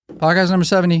Podcast number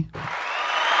 70.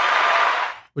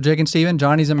 With Jake and Steven.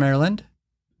 Johnny's in Maryland.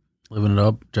 Living it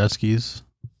up. Jet skis.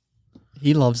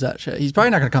 He loves that shit. He's probably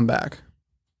not going to come back.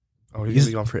 Oh, he's gonna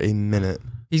be gone for a minute.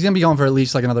 He's going to be gone for at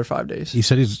least like another 5 days. He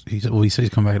said he's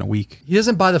coming back in a week. He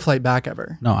doesn't buy the flight back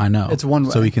ever. No, I know. It's one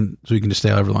way. So he can just stay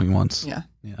however long he wants. Yeah.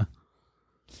 Yeah.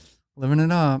 Living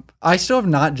it up. I still have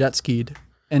not jet skied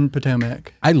in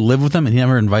Potomac. I live with him and he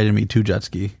never invited me to jet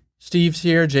ski. Steve's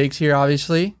here. Jake's here,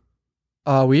 obviously.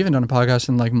 We haven't done a podcast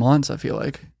in like months, I feel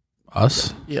like.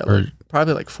 Us? Yeah. Or,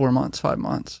 probably like 4 months, 5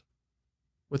 months.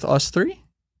 With us three?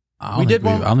 I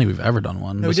don't think we've ever done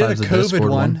one. No, we did a COVID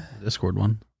one. Discord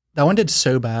one. That one did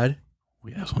so bad.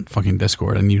 Yeah, it was on fucking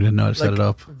Discord and you didn't know how to set it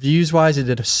up. Views wise, it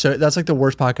did that's like the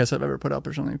worst podcast I've ever put up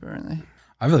or something, apparently.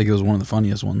 I feel like it was one of the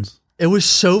funniest ones. It was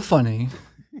so funny.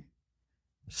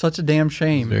 Such a damn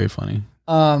shame. Very funny.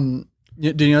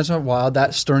 Did you know something wild?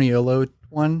 That Sterniolo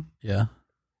one? Yeah.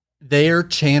 Their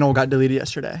channel got deleted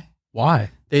yesterday. Why?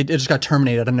 It just got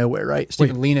terminated out of nowhere, right?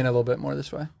 Steven, lean in a little bit more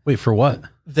this way. Wait, for what?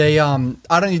 They don't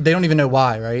even know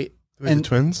why, right? Wait, the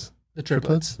twins? The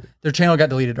triplets. Their channel got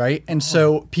deleted, right? And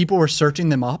so people were searching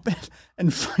them up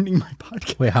and finding my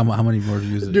podcast. Wait, how many more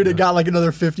views? Dude, it got like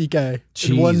another 50K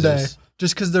in one day.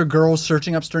 Just because they're girls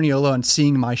searching up Sterniolo and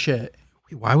seeing my shit.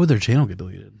 Wait, why would their channel get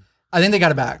deleted? I think they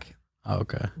got it back. Oh,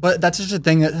 okay. But that's just a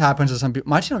thing that happens to some people.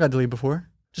 My channel got deleted before.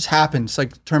 Just happens.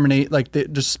 Like terminate, like they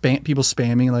just people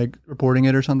spamming, like reporting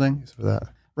it or something. Thanks for that.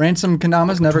 Ransom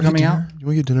Kendama's never coming out. You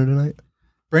want to get dinner tonight?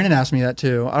 Brandon asked me that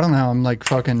too. I don't know. I'm like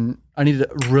fucking, I need to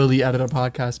really edit a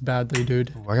podcast badly,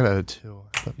 dude. Oh, I got to edit too.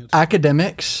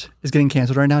 Academics is getting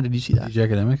canceled right now. Did you see that? DJ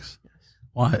Academics? Yes.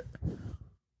 What?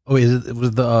 Oh, was it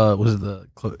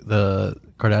the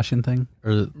Kardashian thing?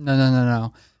 Or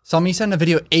No. Somebody sent a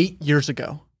video 8 years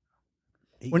ago.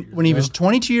 When he was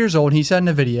 22 years old, he said in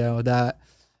a video that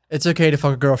it's okay to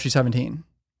fuck a girl if she's 17.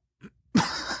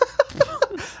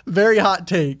 Very hot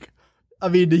take. I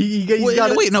mean,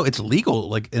 no, it's legal,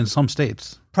 like in some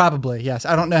states. Probably, yes.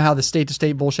 I don't know how the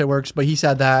state-to-state bullshit works, but he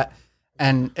said that,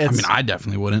 and it's. I mean, I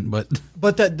definitely wouldn't, but.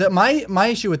 But my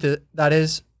issue with that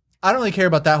is, I don't really care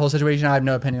about that whole situation. I have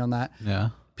no opinion on that. Yeah.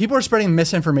 People are spreading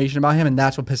misinformation about him, and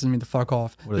that's what pisses me the fuck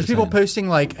off. There's people posting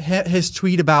like his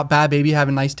tweet about Bad Baby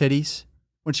having nice titties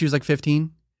when she was like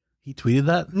 15. He tweeted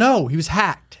that? No, he was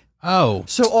hacked. Oh.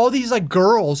 So all these like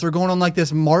girls are going on like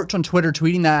this march on Twitter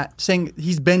tweeting that, saying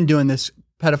he's been doing this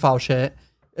pedophile shit.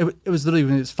 It was literally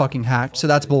when it was fucking hacked. So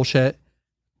that's bullshit.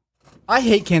 I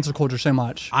hate cancel culture so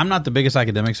much. I'm not the biggest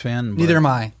academics fan. Neither am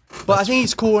I. But I think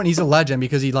he's cool and he's a legend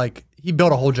because he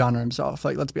built a whole genre himself.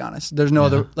 Like, let's be honest. There's no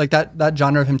other, like that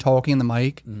genre of him talking in the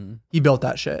mic. Mm-hmm. He built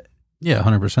that shit. Yeah,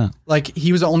 100%. Like,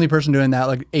 he was the only person doing that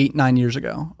like 8-9 years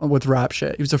ago with rap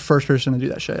shit. He was the first person to do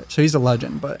that shit. So he's a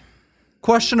legend, but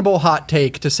questionable hot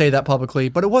take to say that publicly.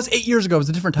 But it was 8 years ago. It was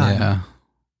a different time. Yeah.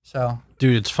 So.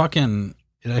 Dude,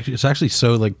 it's actually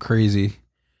so like crazy.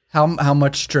 How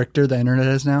much stricter the internet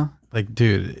is now? Like,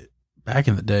 dude, back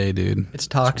in the day, dude. It's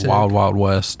toxic. It's Wild, Wild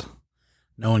West.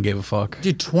 No one gave a fuck.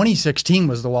 Dude, 2016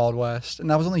 was the Wild West, and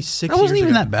that was only 6 years ago. That wasn't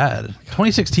even that bad.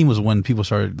 2016 was when people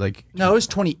started, like... No, it was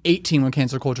 2018 when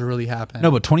cancel culture really happened. No,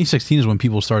 but 2016 is when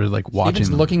people started, like, watching...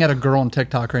 Steven's looking at a girl on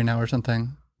TikTok right now or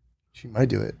something. She might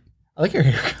do it. I like your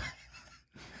hair.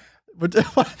 But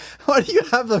why do you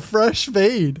have the fresh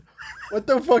fade? What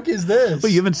the fuck is this?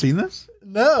 Wait, you haven't seen this?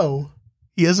 No.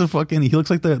 He has a fucking... He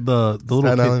looks like the little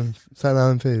kid. Staten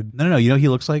Island fade. No. You know he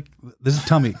looks like...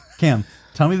 Tell me, Cam,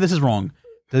 tell me if this is wrong.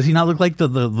 Does he not look like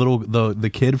the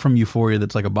kid from Euphoria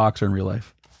that's like a boxer in real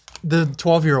life? The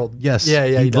 12-year-old. Yes.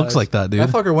 Yeah, he looks like that, dude. That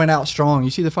fucker went out strong.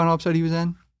 You see the final episode he was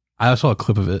in? I saw a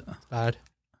clip of it. Bad.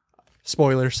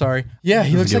 Spoiler, sorry. Yeah,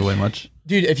 he looks like... Give away much.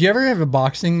 Dude, if you ever have a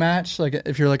boxing match, like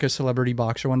if you're like a celebrity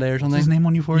boxer one day or something... What's his name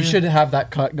on Euphoria? You should have that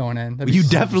cut going in. You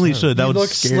definitely should. That would look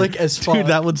slick as fuck. Dude,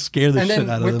 that would scare the shit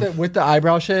out of him. With the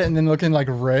eyebrow shit and then looking like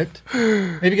ripped.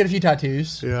 Maybe get a few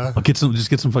tattoos. Yeah. I'll get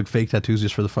some like fake tattoos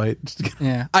just for the fight.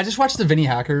 Yeah. I just watched the Vinny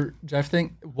Hacker Jeff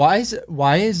thing. Why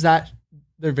is that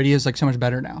their videos like so much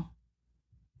better now?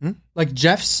 Like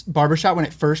Jeff's barbershop when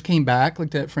it first came back,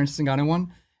 like the Francis Ngannou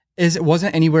one, it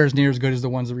wasn't anywhere as near as good as the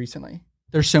ones recently.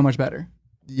 They're so much better.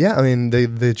 Yeah, I mean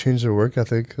they changed their work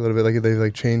ethic a little bit. Like they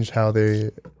like changed how they.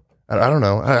 I don't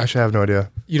know. I actually have no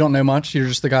idea. You don't know much. You're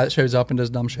just the guy that shows up and does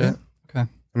dumb shit. Yeah.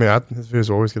 Okay. I mean, his videos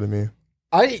are always good to me.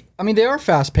 I mean, they are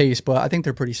fast paced, but I think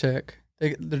they're pretty sick.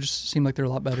 They just seem like they're a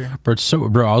lot better.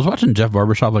 Bro, I was watching Jeff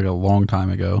Barbershop like a long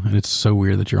time ago, and it's so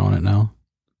weird that you're on it now.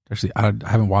 Actually, I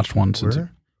haven't watched one since.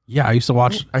 Yeah, I used to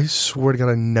watch. I swear to God,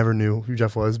 I never knew who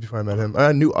Jeff was before I met him.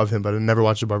 I knew of him, but I never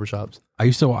watched the barbershops.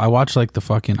 I watched like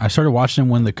I started watching him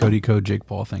when the Cody Code Jake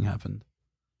Paul thing happened.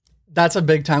 That's a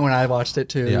big time when I watched it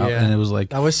too. Yeah, and it was like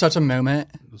that was such a moment.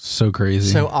 So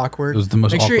crazy, so awkward. It was the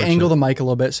most. Make sure you angle shit. the mic a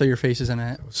little bit so your face is in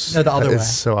it. No, the other way.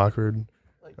 It's so awkward.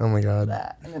 Like oh my god.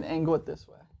 That, and then angle it this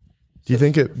way. Do you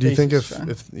think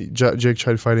if Jake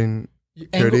tried fighting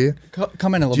Cody,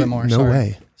 come in a little bit more? No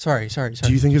way. Sorry.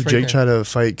 Do you think if Jake tried to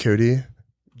fight Cody,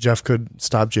 Jeff could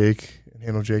stop Jake and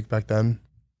handle Jake back then?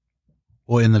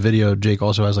 Well, in the video, Jake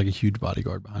also has like a huge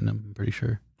bodyguard behind him. I'm pretty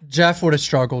sure. Jeff would have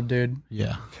struggled, dude.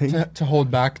 Yeah. To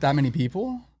hold back that many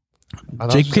people.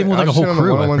 Jake came with like a whole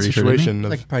crew. One situation.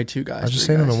 Like probably 2 guys. I was just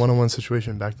saying in a one-on-one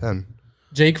situation back then.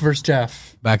 Jake versus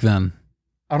Jeff. Back then.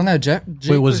 I don't know. Jake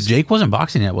Jake wasn't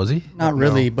boxing yet, was he? Not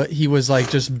really, but he was like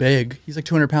just big. He's like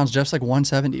 200 pounds. Jeff's like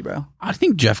 170, bro. I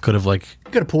think Jeff could have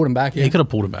pulled him back. Yeah, he could have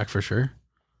pulled him back for sure.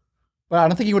 But I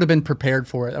don't think he would have been prepared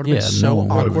for it. That would have been so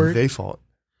awkward. They fought.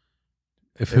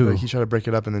 If who? Like he tried to break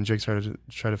it up, and then Jake started to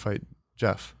try to fight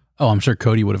Jeff. Oh, I'm sure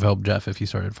Cody would have helped Jeff if he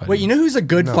started fighting. Wait, you know who's a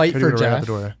good fight Cody for Jeff?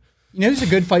 You know who's a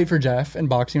good fight for Jeff in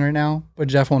boxing right now? But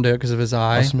Jeff won't do it because of his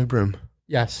eye. Austin McBroom.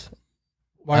 Yes.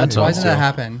 Why doesn't that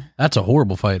happen? That's a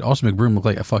horrible fight. Austin McBroom looked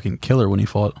like a fucking killer when he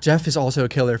fought. Jeff is also a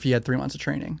killer if he had 3 months of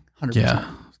training. 100%.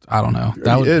 Yeah, I don't know.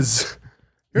 He is.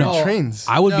 He trains.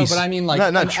 I would be. But I mean, like not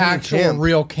an actual camp.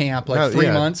 real camp, like 3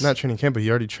 months. Not training camp, but he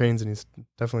already trains, and he's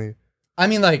definitely. I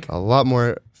mean, like a lot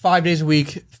more. 5 days a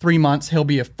week, 3 months, he'll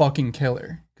be a fucking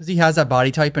killer because he has that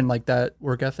body type and like that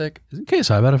work ethic. Isn't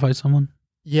KSI about to fight someone?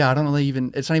 Yeah, I don't really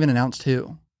even. It's not even announced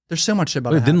too. There's so much shit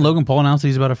about it. Didn't Logan Paul announce that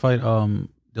he's about to fight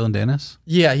Dylan Dennis?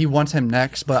 Yeah, he wants him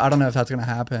next, but I don't know if that's gonna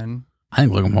happen. I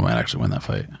think Logan Paul might actually win that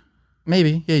fight.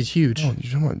 Maybe. Yeah, he's huge. Oh,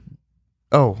 you're talking about,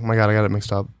 oh my god, I got it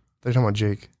mixed up. They're talking about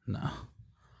Jake. No,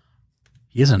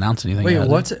 he hasn't announced anything. Wait, yet,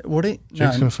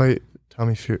 Jake's gonna fight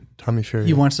Tommy Fury.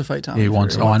 He wants to fight Tommy. Yeah, he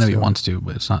wants. Fury. Oh, I know he wants to,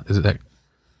 but it's not. Is it that?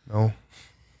 No,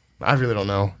 I really don't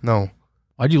know. No.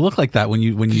 Why'd you look like that when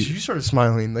you? You started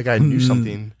smiling like I knew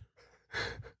something.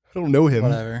 I don't know him.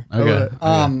 Whatever.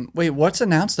 Okay. Wait, what's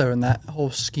announced though in that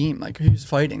whole scheme? Like, who's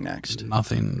fighting next?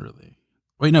 Nothing really.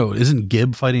 Wait, no, isn't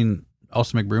Gibb fighting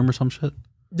Austin McBroom or some shit?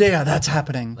 Yeah, that's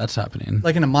happening. That's happening.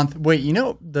 Like in a month. Wait, you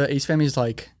know the Ace family's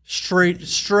like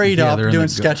straight up doing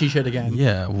sketchy shit again.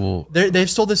 Yeah, well, they've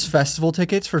sold this festival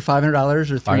tickets for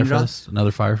 $500 or $300.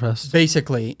 Another Firefest,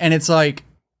 basically, and it's like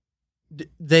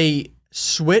they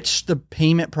switched the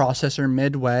payment processor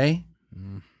midway.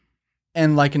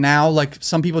 And like now, like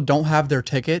some people don't have their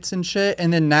tickets and shit.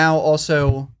 And then now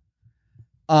also,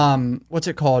 what's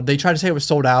it called? They tried to say it was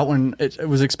sold out when it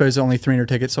was exposed to only 300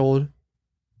 tickets sold.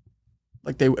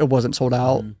 Like it wasn't sold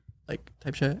out, like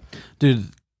type shit. Dude,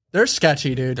 they're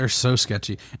sketchy, dude. They're so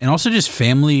sketchy. And also just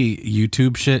family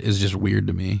YouTube shit is just weird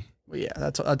to me. Well, yeah,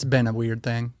 that's been a weird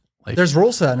thing. Like, there's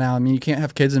rules to that now. I mean, you can't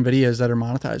have kids in videos that are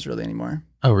monetized really anymore.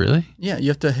 Oh, really? Yeah, you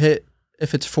have to hit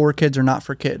if it's for kids or not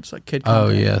for kids, like kid content. Oh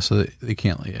yeah, so they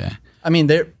can't. Yeah. I mean,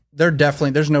 they're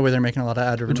definitely. There's no way they're making a lot of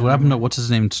ad revenue. What happened to what's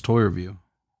his name's toy review?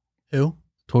 Who?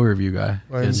 Toy review guy.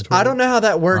 I don't know how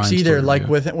that works either. Like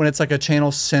when it's like a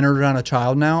channel centered around a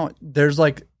child now, there's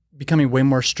like becoming way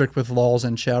more strict with laws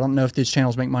and shit. I don't know if these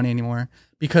channels make money anymore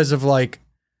because of like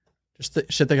just the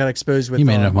shit that got exposed with. He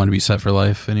made enough money to be set for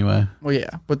life anyway. Well,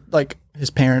 yeah, but like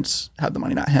his parents had the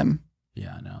money, not him.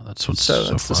 Yeah, I know. That's what's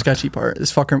that's the sketchy part.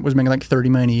 This fucker was making like $30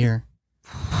 million a year.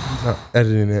 He's not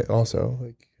editing it. Also,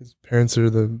 like his parents are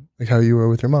like how you were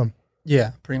with your mom.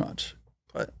 Yeah, pretty much.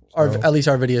 But at least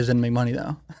our videos didn't make money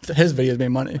though. His videos made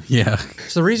money. Yeah.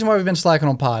 So the reason why we've been slacking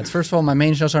on pods. First of all, my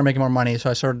main show started making more money, so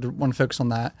I started to want to focus on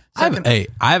that.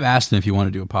 I've asked him if you want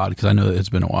to do a pod because I know that it's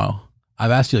been a while.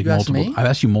 I've asked you like multiple. I've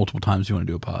asked you multiple times if you want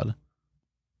to do a pod.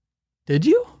 Did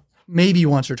you? Maybe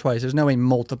once or twice. There's no way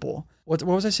multiple. What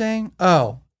was I saying?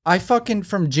 Oh, I fucking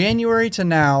from January to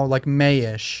now, like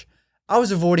May-ish, I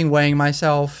was avoiding weighing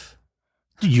myself.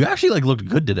 Dude, you actually like looked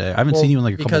good today. I haven't seen you in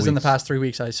like a couple because weeks. In the past 3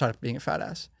 weeks I started being a fat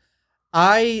ass.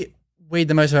 I weighed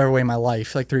the most I've ever weighed in my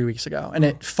life like 3 weeks ago, and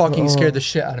it fucking scared the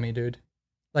shit out of me, dude.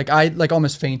 Like I like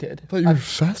almost fainted. I thought you were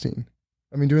fasting.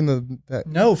 I mean, doing that.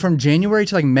 No, from January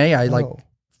to like May, I like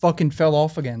fucking fell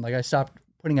off again. Like I stopped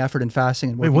putting effort in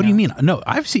fasting. And wait, what do you mean? No,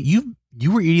 I've seen you.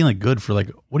 You were eating like good for like.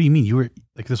 What do you mean? You were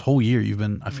like this whole year. You've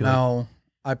been. I feel like.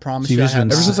 I promise so you.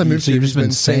 Ever since I moved, you've just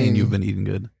been saying you've been eating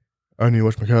good. I need to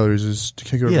watch my calories. Is to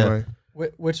can't go over my.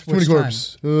 Which too many time?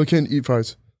 carbs. I can't eat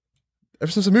fries.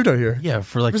 Ever since I moved out here. Yeah,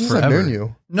 for like ever since forever. I've known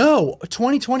you. No,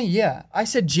 2020. Yeah, I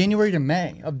said January to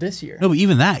May of this year. No, but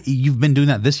even that, you've been doing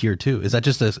that this year too. Is that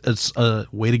just a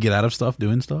way to get out of stuff,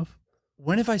 doing stuff?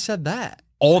 When have I said that?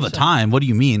 All the time. What do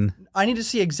you mean? I need to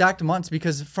see exact months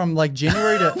because from like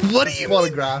January to what do you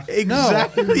photograph?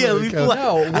 Exactly. No, yeah,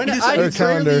 no. When I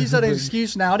rarely use that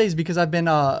excuse nowadays because I've been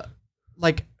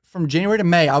like from January to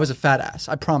May, I was a fat ass.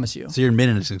 I promise you. So you're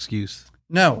admitting it's an excuse.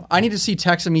 No, I need to see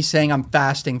text of me saying I'm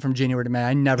fasting from January to May.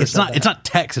 I never. It's not. It's not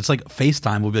text. It's like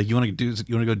FaceTime. We'll be like, you want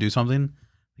to go do something?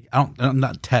 I'm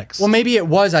not text. Well, maybe it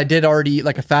was. I did already eat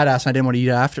like a fat ass, and I didn't want to eat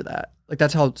after that. Like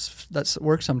that's how that's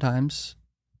works sometimes.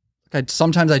 Like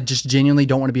sometimes I just genuinely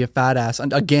don't want to be a fat ass.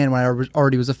 And again, when I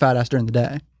already was a fat ass during the day. You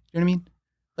know what I mean?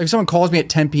 Like if someone calls me at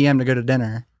 10 p.m. to go to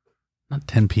dinner. Not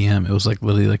 10 p.m. It was like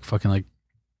literally like fucking like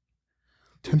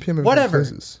 10 p.m. Whatever.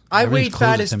 I Everything's weighed fat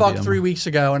closed as at fuck 10 3 weeks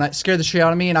ago, and it scared the shit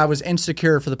out of me, and I was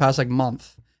insecure for the past like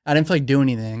month. I didn't feel like doing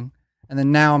anything, and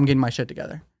then now I'm getting my shit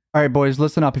together. All right, boys,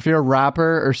 listen up. If you're a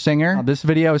rapper or singer, this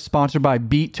video is sponsored by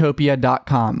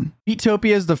Beatopia.com.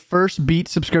 Beatopia is the first beat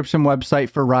subscription website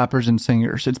for rappers and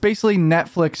singers. It's basically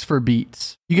Netflix for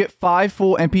beats. You get 5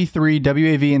 full MP3,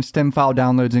 WAV, and stem file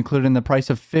downloads included in the price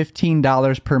of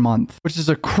 $15 per month, which is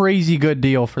a crazy good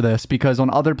deal for this because on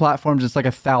other platforms, it's like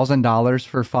 $1,000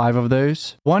 for 5 of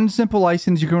those. One simple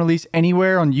license you can release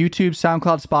anywhere on YouTube,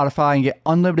 SoundCloud, Spotify, and get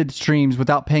unlimited streams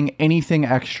without paying anything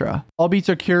extra. All beats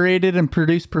are curated and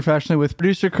produced professionally with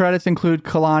producer credits include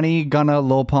Kalani, Gunna,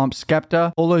 Lil Pump,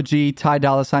 Skepta, Polo G, Ty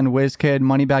Dolla $ign, WizKid,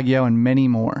 Moneybagg Yo, and many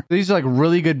more. These are like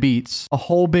really good beats. A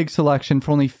whole big selection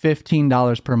for only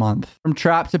 $15 per month. From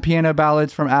trap to piano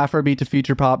ballads, from Afrobeat to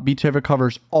future pop, Beatopia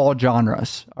covers all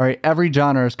genres. All right, every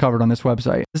genre is covered on this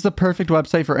website. This is the perfect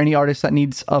website for any artist that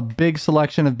needs a big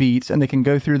selection of beats, and they can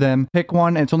go through them, pick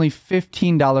one, and it's only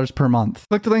 $15 per month.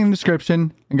 Click the link in the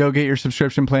description and go get your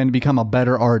subscription plan to become a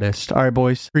better artist. All right,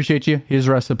 boys. Appreciate you. Here's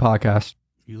the rest of the podcast.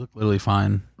 You look literally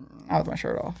fine. I have my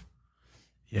shirt off.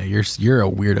 Yeah, you're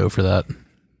a weirdo for that.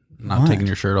 Not taking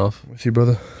your shirt off. With you,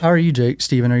 brother. How are you, Jake?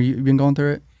 Steven, you been going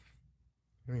through it?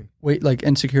 I mean, Weight, like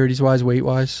insecurities wise, weight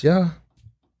wise? yeah.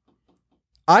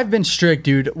 I've been strict,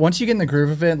 dude. Once you get in the groove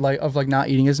of it, like not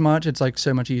eating as much, it's like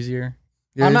so much easier.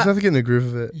 Yeah, you just have to get in the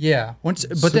groove of it. Yeah. It's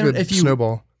But a then good if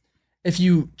snowball.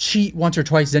 you cheat once or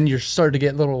twice, then you're starting to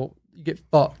get you get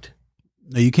fucked.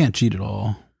 No, you can't cheat at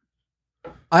all.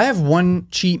 I have one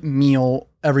cheat meal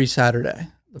every Saturday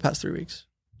the past 3 weeks.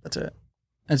 That's it.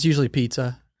 And it's usually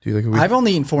pizza. Do you like a week? I've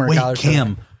only eaten 400 calories. Wait,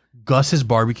 Cam, Gus's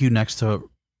barbecue next to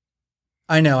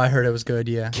I know. I heard it was good.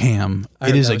 Yeah. Cam.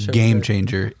 It is a game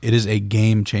changer. It is a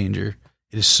game changer.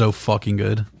 It is so fucking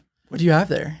good. What do you have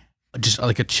there? Just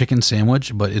like a chicken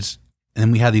sandwich, but and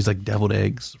then we had these like deviled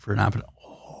eggs for an appetite.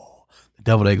 Oh, the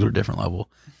deviled eggs were a different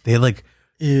level. They had like,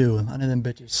 ew, none of them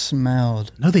bitches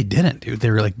smelled. no, they didn't, dude.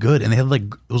 They were like good, and they had like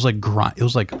it was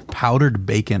like powdered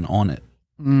bacon on it.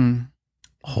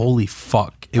 Holy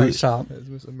fuck! It was It's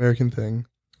an American thing.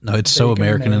 no, it's so Bacon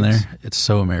American in eggs. there. It's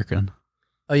so American.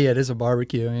 Oh yeah, it is a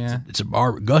barbecue. Yeah. It's a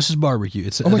Gus's barbecue.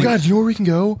 It's Oh my god, you know where we can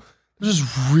go? There's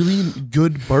this really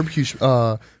good barbecue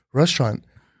restaurant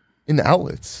in the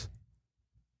outlets.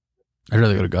 I'd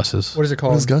rather go to Gus's. What is it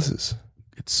called? What is Gus's?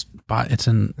 It's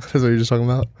in That's what you're just talking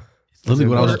about? literally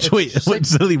what I was. It's Wait, just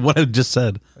it's literally what I just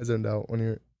said. I zoned out when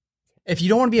you're. If you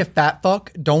don't want to be a fat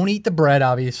fuck, don't eat the bread,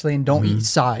 obviously, and don't eat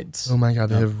sides. Oh my god,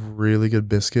 they have really good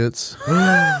biscuits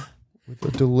with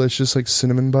a delicious like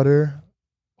cinnamon butter.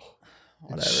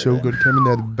 Whatever, It's so dude. good, Cameron. They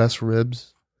had the best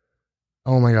ribs.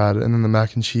 Oh my god, and then the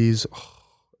mac and cheese,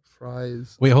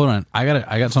 fries. Wait, hold on. I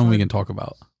got something we can talk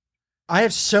about. I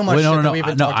have so much. Wait, shit no. that we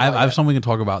haven't talked I about have yet. something we can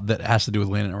talk about that has to do with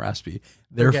Landon and Raspy.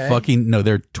 Their Okay.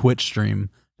 their Twitch stream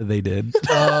that they did.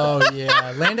 Oh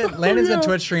yeah, Landon's been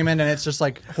Twitch streaming, and it's just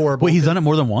like horrible. Wait, he's done it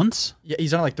more than once, Yeah,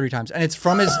 he's done it like 3 times, and it's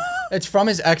from his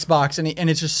Xbox, and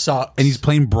it just sucks. and he's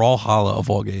playing Brawlhalla of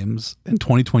all games in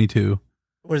 2022.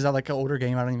 What is that, like an older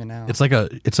game? I don't even know. It's like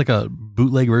a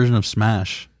bootleg version of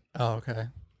Smash. Oh okay.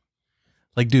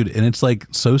 Like, dude, and it's like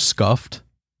so scuffed.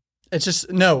 It's just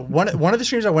no one of the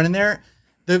streams I went in there.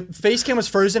 The face cam was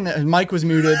frozen and mic was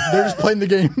muted. They're just playing the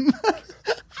game.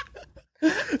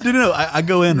 No, I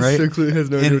go in right, So clearly has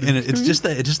no and idea. it's just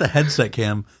the headset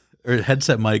cam or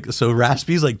headset mic. So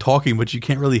Raspy's like talking, but you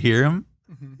can't really hear him.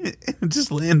 It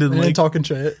just Landon And like talking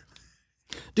shit.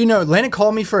 Dude, no, Landon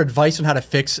called me for advice on how to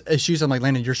fix issues. I'm like,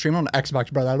 Landon, you're streaming on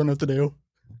Xbox, brother. I don't know what to do.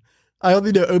 I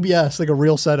only know OBS, like a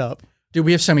real setup. Dude,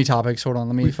 we have so many topics. Hold on,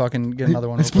 let me fucking get another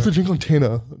one. I real spilled a quick. drink on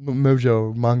Tana,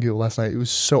 Mojo, Mongul last night. It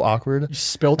was so awkward. You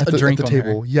spilt At a the, drink at the on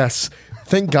table. her. Yes.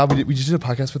 Thank God we just did a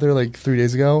podcast with her like 3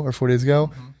 days ago or 4 days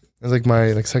ago. It was like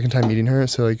my second time meeting her,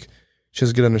 so like she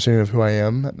has a good understanding of who I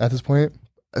am at this point.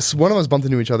 So one of us bumped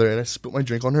into each other, and I spilled my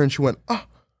drink on her, and she went, "Ah!"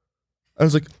 I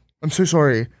was like, "I'm so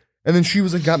sorry." And then she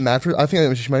was like, got mad for. I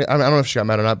think she might. I don't know if she got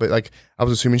mad or not, but like I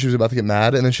was assuming she was about to get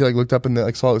mad, and then she like looked up and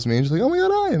like saw it was me, and she's like, "Oh my god,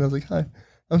 hi!" And I was like, "Hi,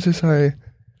 I'm so sorry."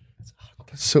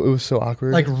 So it was so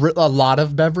awkward. Like a lot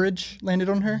of beverage landed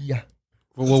on her. yeah,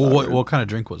 what kind of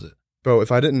drink was it? Bro,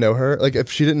 if I didn't know her, like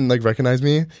if she didn't like recognize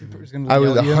me, I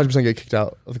would 100% get kicked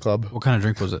out of the club. What kind of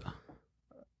drink was it?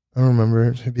 I don't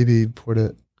remember. BB poured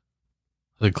it.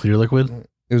 Like clear liquid?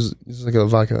 It was like a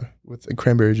vodka with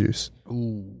cranberry juice.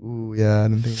 Ooh, yeah, I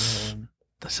didn't think that one.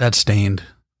 That's stained.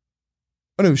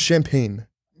 Oh no, it was champagne.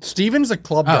 Steven's a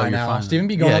club guy now. Fine. Steven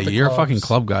be going. Yeah, you're a fucking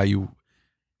club guy.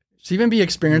 Steven be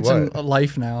experiencing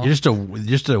life now. You're just a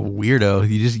weirdo.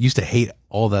 You just used to hate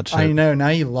all that shit. I know. Now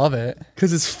you love it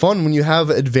because it's fun when you have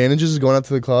advantages going out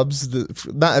to the clubs.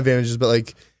 Not advantages, but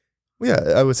like, well,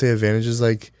 yeah, I would say advantages.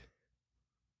 Like,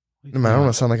 I don't want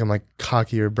to sound like I'm like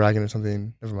cocky or bragging or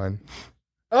something. Never mind.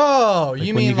 Oh, like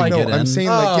you mean like no? I'm saying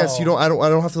like yes. You don't. I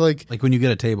don't have to like when you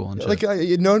get a table and shit.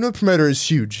 Like no promoter is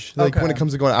huge. Like when it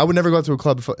comes to going, I would never go out to a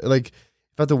club if I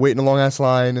have to wait in a long ass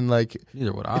line and like.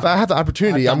 Neither would I. If I have the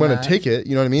opportunity, I'm going to take it.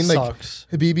 You know what I mean? Sucks.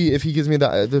 Like Habibi, if he gives me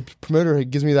the promoter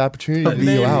gives me the opportunity to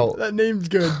go out. That name's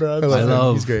good, bro. I love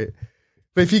him. He's great.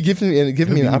 But if he gives me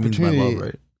an opportunity,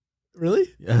 right?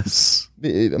 Really? Yes.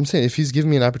 I'm saying if he's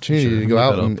giving me an opportunity to go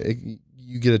out and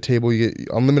you get a table, you get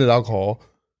unlimited alcohol.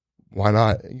 Why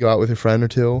not go out with a friend or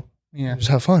two? Yeah, just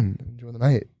have fun, enjoy the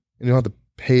night. You don't have to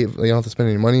pay. Like, you don't have to spend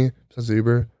any money besides the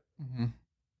Uber. Mm-hmm.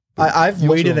 I've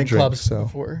waited in clubs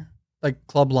before, like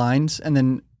club lines, and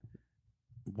then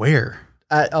where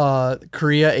at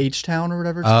Korea H Town or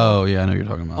whatever. Oh yeah, I know what you're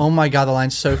talking about. Oh my god, the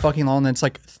line's so fucking long. And it's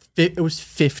like it was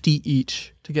 $50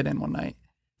 each to get in one night.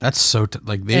 That's so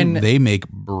they make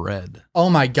bread. Oh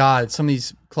my god, some of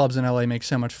these clubs in LA make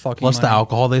so much fucking plus money. The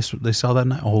alcohol they sell that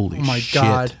night. Holy shit. Oh my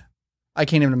god. I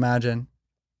can't even imagine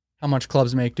how much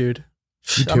clubs make, dude.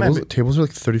 Tables are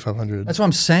like 3,500. That's what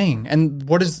I'm saying. And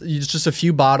it's just a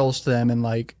few bottles to them and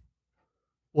like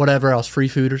whatever else, free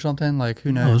food or something. Like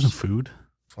who knows? No, there's food.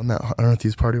 Fun that 100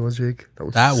 Thieves party was, Jake.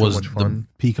 That so was much fun.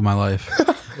 The peak of my life.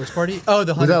 Which party? Oh,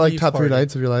 the 100 Thieves. Was that like top party. 3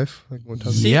 nights of your life? Like one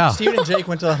time. Yeah. Steven and Jake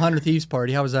went to the 100 Thieves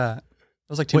party. How was that? That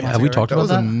was like 2 months ago. Have we talked about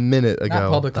that? That was a minute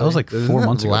ago. That was like 4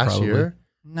 months ago. Last year.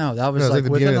 No, that was like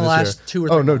within the last 2 or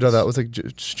 3 months. Oh, no, months. that was like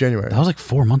just January. That was like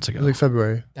 4 months ago. It was like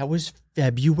February. That was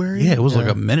February? Yeah, it was like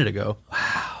a minute ago.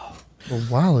 Wow. A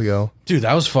while ago. Dude,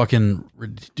 that was fucking...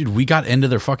 Dude, we got into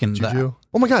their fucking... Juju.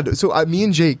 Oh my God. So me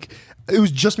and Jake... It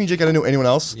was just me and Jake. I didn't know anyone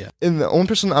else. Yeah. And the only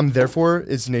person I'm there for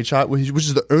is Nate Shot, which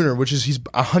is the owner, which is he's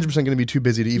 100% going to be too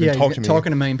busy to even talk to me.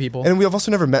 Talking to many people. And we have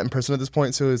also never met in person at this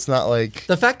point, so it's not like...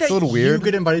 The fact that a little weird. You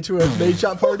get invited to a Nate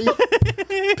Shot party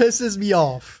pisses me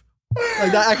off.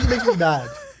 Like, that actually makes me mad.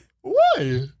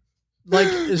 Why? Like,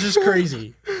 it's just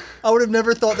crazy. I would have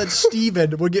never thought that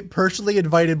Steven would get personally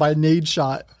invited by Nate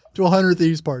Shot to a 100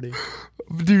 Thieves party.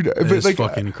 Dude, it's like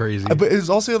fucking crazy. But it's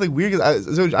also like weird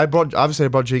because I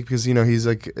brought Jake because he's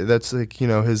like that's like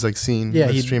his like scene,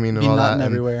 he's streaming and all that, and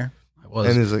everywhere.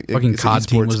 And his like fucking COD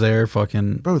team was there.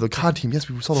 Fucking bro, the COD team. Yes,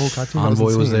 we saw the whole COD team.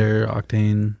 Envoy was there.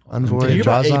 Octane. Envoy. Did you hear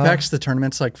about Apex? The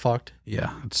tournament's like fucked.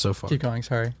 Yeah, it's so fucked. Keep going.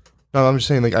 Sorry. No, I'm just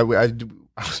saying like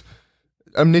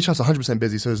I'm Nate Shot's 100%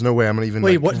 busy, so there's no way I'm gonna even.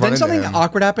 Wait, what? Then something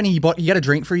awkward happened. He got a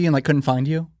drink for you and like couldn't find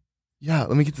you. Yeah,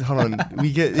 let me get. Hold on.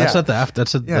 We get. That's at the after.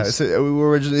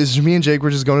 It's me and Jake.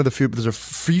 We're just going to the food. But there's a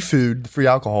free food, free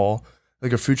alcohol,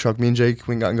 like a food truck. Me and Jake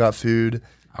went and got food.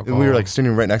 And we were like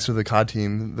standing right next to the COD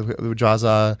team, the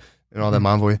Jaza and all that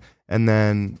Monvoy, and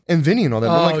Vinny and all that.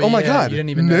 I'm like, oh my God, you didn't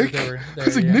even Nick. Know there, I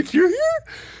was like, Nick, you're here.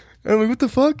 And I'm like, what the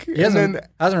fuck? He hasn't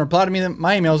replied to me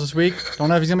my emails this week. Don't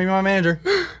know if he's gonna be my manager.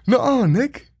 No,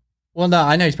 Nick. Well, no,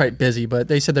 I know he's probably busy, but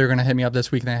they said they were gonna hit me up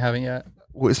this week and they haven't yet.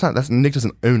 Well, it's not. That's Nick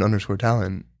doesn't own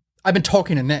 _talent. I've been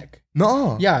talking to Nick.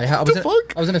 No. Yeah, I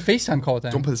was in a FaceTime call with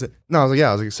him. Don't put this in. No, I was like,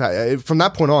 I was excited. From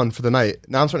that point on for the night,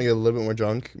 now I'm starting to get a little bit more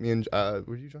drunk. Me and,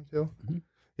 were you drunk too? Mm-hmm.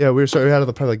 Yeah, we had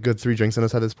probably like good 3 drinks in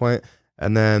us at this point.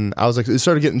 And then I was like, it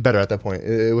started getting better at that point.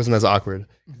 It wasn't as awkward.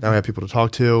 Mm-hmm. Now we had people to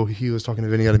talk to. He was talking to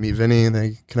Vinny, got to meet Vinny, and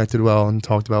they connected well and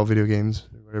talked about video games,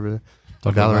 whatever.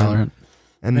 Talk about Valorant.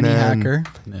 And Vinny then Hacker.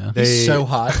 Yeah. He's so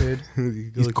hot, dude.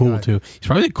 He's cool too. He's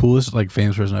probably the coolest like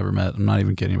famous person I ever met. I'm not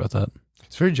even kidding about that.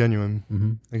 It's very genuine.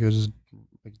 Mm-hmm. Like it was just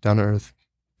like down to earth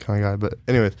kind of guy. But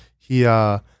anyways, he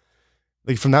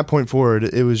like from that point forward,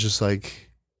 it was just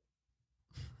like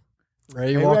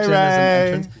Ray walks in as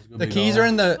an entrance. The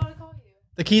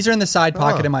keys are in the side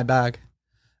pocket in my bag.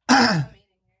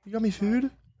 You got me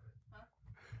food?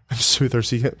 I'm so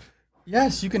thirsty.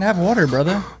 Yes, you can have water,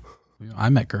 brother. I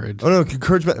met Courage. Oh no,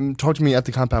 Courage talked to me at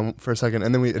the compound for a second,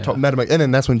 and then we met him, and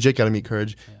then that's when Jake got to meet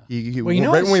Courage. Yeah.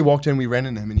 Right when we walked in, we ran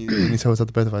into him, and he said what's up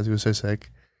to both of us. He was so sick.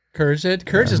 Courage did.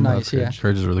 Courage is nice. Courage. Yeah,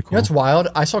 Courage is really cool. You know what's wild?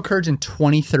 I saw Courage in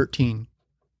 2013,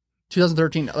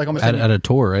 like almost at a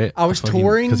tour, right? I was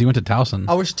touring because he went to Towson.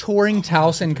 I was touring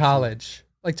Towson College,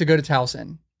 like to go to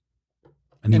Towson,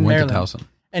 and he went Maryland. to Towson.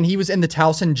 and he was in the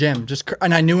Towson gym.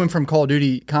 And I knew him from Call of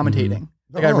Duty commentating.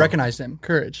 Like I recognized him,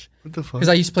 Courage. What the fuck? Because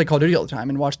I used to play Call of Duty all the time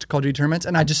and watched Call of Duty tournaments,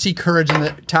 and I just see Courage in the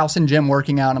Towson gym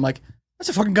working out, and I'm like, that's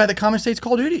a fucking guy that commentates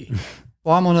Call of Duty.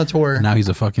 While I'm on a tour. Now he's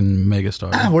a fucking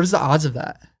megastar. What is the odds of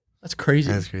that? That's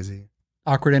crazy. That's crazy.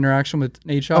 Awkward interaction with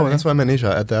Nate Shot. Oh, that's why I met Nate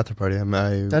Shot at the after party.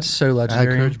 That's so I had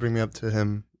legendary. Courage bring me up to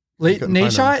him.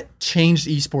 Nate Shot changed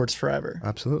esports forever.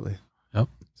 Absolutely. Yep.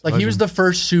 Like he was the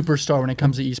first superstar when it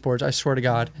comes to esports. I swear to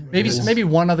God. Maybe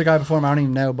one other guy before him. I don't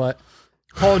even know, but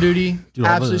Call of Duty,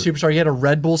 absolute superstar. He had a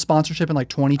Red Bull sponsorship in like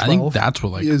 2012. I think that's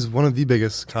what he is one of the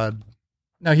biggest COD.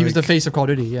 No, he was the face of Call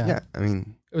of Duty. Yeah. Yeah, I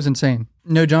mean, it was insane.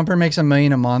 No Jumper makes $1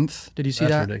 million a month. Did you see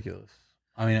that? That's ridiculous.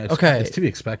 I mean, it's to be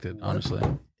expected, honestly.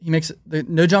 He makes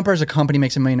No Jumper as a company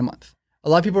makes $1 million a month. A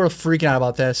lot of people are freaking out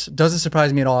about this. Doesn't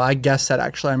surprise me at all. I guessed that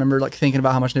actually. I remember like thinking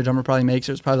about how much No Jumper probably makes.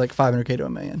 It was probably like $500K to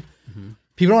 $1 million. Mm-hmm.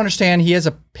 People don't understand. He has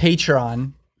a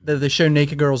Patreon that they show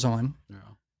naked girls on. Yeah.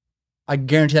 I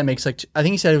guarantee that makes like, I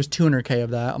think he said it was $200K of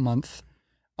that a month.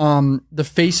 The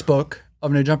Facebook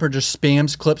of No Jumper just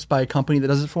spams clips by a company that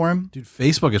does it for him. Dude,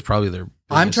 Facebook is probably their biggest.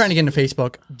 I'm trying to get into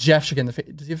Facebook. Jeff should get into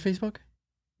Facebook. Does he have Facebook?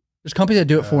 There's companies that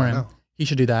do it for him. No. He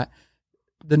should do that.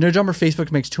 The No Jumper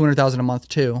Facebook makes $200,000 a month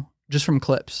too, just from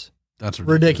clips. That's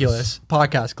ridiculous.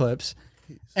 Podcast clips.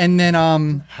 And then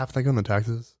half that go into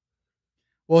taxes.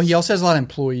 Well, he also has a lot of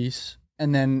employees,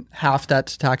 and then half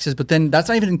that's taxes. But then that's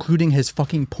not even including his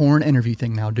fucking porn interview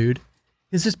thing now, dude.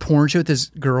 Is this porn show with this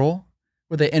girl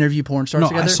where they interview porn stars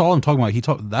together? I saw him talking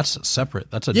about that's separate.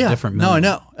 That's a different million.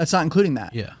 No, that's not including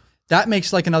that. Yeah. That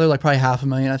makes like another like probably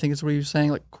 $500,000. I think is what he was saying,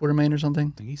 like $250,000 or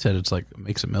something. I think he said it's like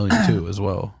makes $1 million too as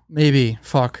well. Maybe.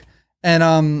 Fuck.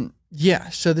 And yeah,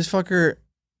 so this fucker,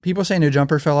 people say No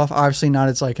Jumper fell off. Obviously not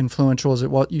as like influential as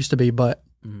it used to be, but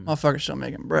motherfucker's still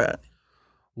making bread.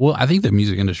 Well, I think the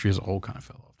music industry as a whole kind of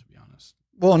fell off, to be honest.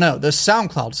 Well, no, the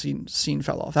SoundCloud scene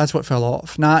fell off. That's what fell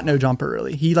off. Not No Jumper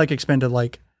really. He like expended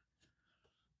like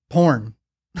porn.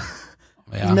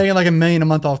 Yeah. He's making like $1 million a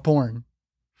month off porn.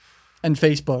 And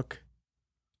Facebook.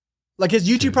 Like his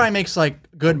YouTube probably makes like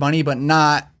good money, but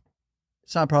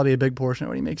it's not probably a big portion of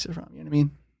what he makes it from. You know what I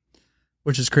mean?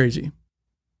 Which is crazy.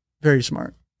 Very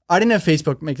smart. I didn't know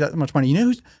Facebook make that much money.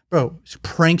 You know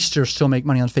pranksters still make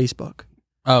money on Facebook.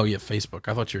 Oh yeah, Facebook.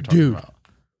 I thought you were talking about.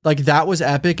 Like that was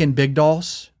Epic and Big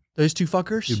Dolls. Those two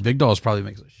fuckers. Dude, Big Dolls probably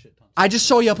makes a shit ton. I just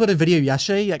saw you upload a video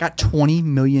yesterday. I got 20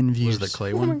 million views. Was it the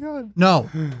Clay one? Oh my god. No.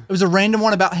 It was a random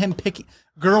one about him picking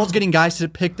girls getting guys to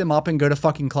pick them up and go to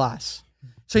fucking class.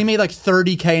 So he made like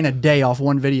 $30K in a day off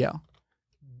one video.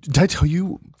 Did I tell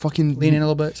you fucking lean in a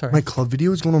little bit? Sorry. My club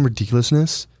video is going on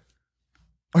ridiculousness.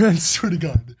 Oh, I swear to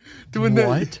God. Doing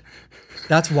what?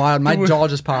 That's wild. My jaw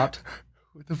just popped.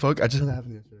 What the fuck? I just had that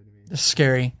happen yesterday to me. That's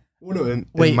scary. Well, no,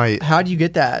 wait, how do you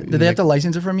get that? Did they have to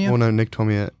license it from you? Well, no, Nick told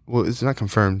me it. Well, it's not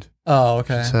confirmed. Oh,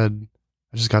 okay. He said,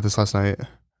 I just got this last night.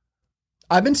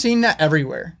 I've been seeing that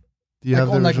everywhere. Do you have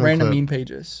on like random clip? meme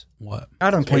pages. What?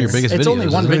 I don't care. One of your biggest it's videos, only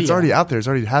one video. It's already out there. It's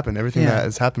already happened. Everything that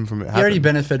has happened from it happened. You already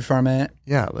benefit from it.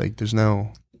 Yeah, like there's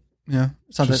no... Yeah,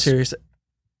 it's not that serious.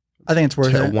 I think it's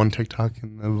worth it. One TikTok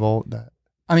in the vault that...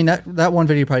 I mean, that one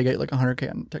video probably get like 100K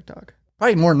on TikTok.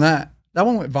 Probably more than that. That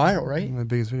one went viral, right? My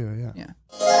biggest video, yeah.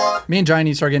 Yeah. Me and Johnny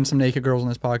need to start getting some naked girls on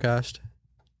this podcast.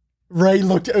 Ray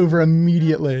looked over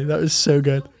immediately. That was so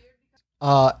good.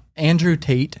 Andrew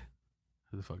Tate.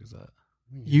 Who the fuck is that?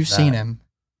 You've seen him.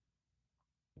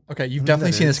 Okay, you've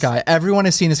definitely seen this guy. Everyone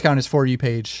has seen this guy on his For You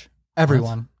page.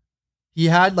 Everyone. What? He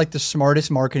had like the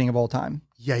smartest marketing of all time.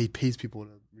 Yeah, he pays people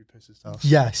to repost his stuff.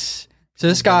 Yes. So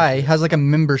this guy has like a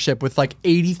membership with like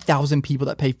 80,000 people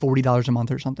that pay $40 a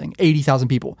month or something. 80,000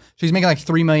 people. So he's making like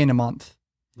 $3 million a month.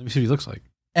 Let me see what he looks like.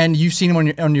 And you've seen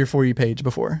him on your For You page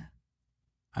before.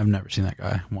 I've never seen that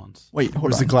guy once. Wait,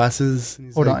 hold on. The glasses.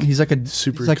 Hold on. He's like a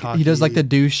super cocky. He does like the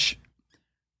douche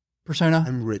persona.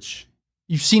 I'm rich.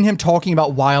 You've seen him talking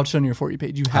about wild shit on your For You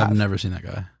page. You have. I've never seen that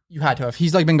guy. You had to have.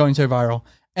 He's like been going so viral.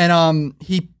 And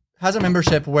he has a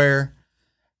membership where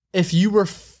if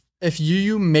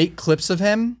you make clips of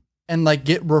him and like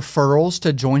get referrals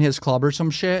to join his club or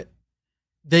some shit,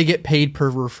 they get paid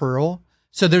per referral.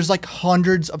 So there's like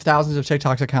hundreds of thousands of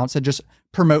TikTok accounts that just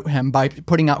promote him by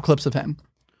putting out clips of him.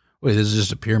 Wait, this is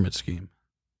just a pyramid scheme.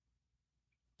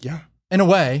 Yeah. In a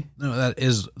way. No, that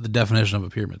is the definition of a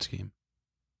pyramid scheme.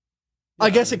 I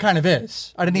guess it kind of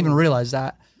is. I didn't even realize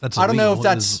that. I don't know if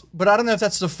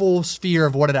that's the full sphere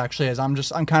of what it actually is. I'm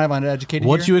kind of uneducated.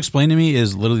 What you explained to me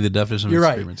is literally the definition of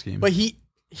a pyramid scheme. But he's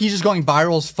just going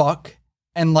viral as fuck.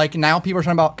 And like now people are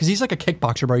talking about, because he's like a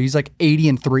kickboxer, bro. He's like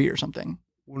 80-3 or something.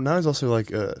 Well, now he's also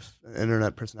like an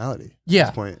internet personality. Yeah. At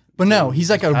this point. But no, he's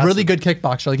like a really passive. good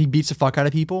kickboxer. Like he beats the fuck out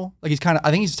of people. Like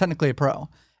I think he's technically a pro.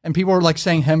 And people are like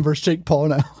saying him versus Jake Paul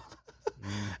now.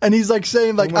 And he's like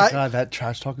saying like, oh my God, that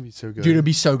trash talk would be so good. Dude, it'd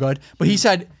be so good. But he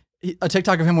said, a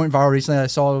TikTok of him went viral recently. I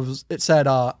saw it said,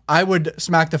 I would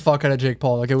smack the fuck out of Jake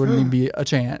Paul. Like it wouldn't even be a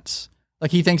chance.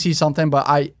 Like he thinks he's something, but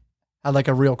I had like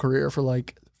a real career for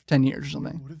like 10 years or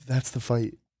something. What if that's the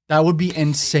fight? That would be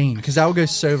insane because that would go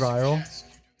so viral.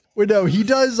 Wait, no, he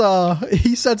does,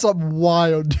 he said something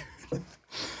wild, dude.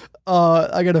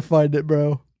 I gotta find it,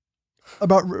 bro.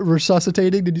 About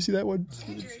resuscitating. Did you see that one?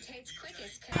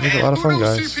 I had a lot of fun,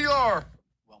 guys. CPR?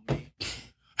 Well, me.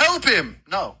 Help him!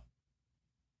 No.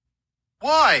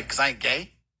 Why? Because I ain't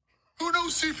gay. Who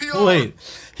knows CPR? Wait,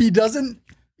 He doesn't,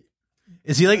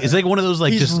 is he like? Is like one of those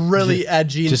like he's just really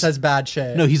edgy and just- says bad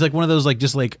shit. No, he's like one of those like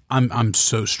just like I'm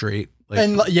so straight. Like,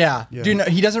 And yeah, Yeah. dude, no,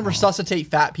 he doesn't resuscitate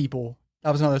fat people.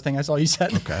 That was another thing I saw you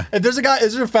said. Okay. If there's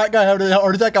a fat guy having a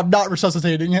heart attack, I'm not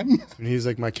resuscitating him. And he's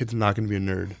like, my kid's not going to be a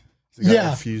nerd. He's like, Yeah.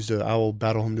 I refuse to. I will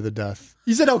battle him to the death.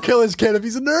 He said he'll kill his kid if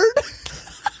he's a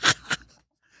nerd.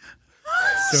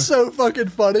 So fucking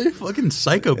funny. fucking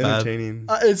psychopath. Entertaining.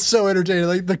 It's so entertaining.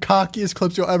 Like the cockiest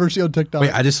clips you'll ever see on TikTok.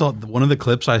 Wait, I just saw one of the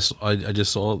clips I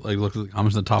just saw. Like, looked at the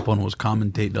comments. The top one was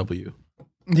commentate W.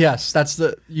 Yes, that's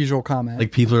the usual comment.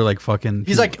 Like people are like fucking.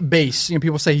 He's like base. You know,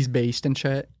 people say he's based and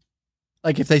shit.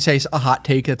 Like if they say a hot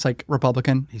take that's like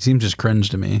Republican, He seems just cringe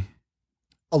to me.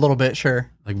 a little bit,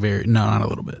 sure. Like very no, not a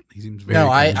little bit. He seems very. No,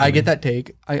 cringe to I me. get that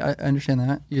take. I understand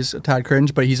that. He's a tad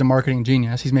cringe, but he's a marketing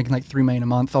genius. He's making like $3 million a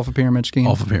month off a pyramid scheme.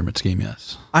 Off a pyramid scheme,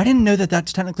 yes. I didn't know that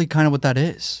that's technically kind of what that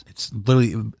is. It's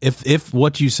literally if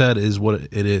what you said is what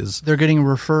it is, They're getting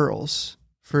referrals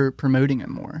for promoting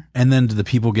him more. and then do the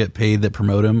people get paid that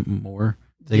promote him more?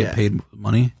 They Yeah. get paid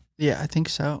money. Yeah, I think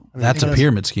so. I mean, That's I a think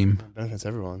pyramid scheme. It benefits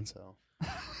everyone. So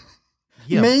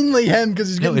Mainly him because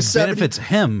he's No, getting it 70 benefits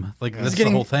him. Like that's He's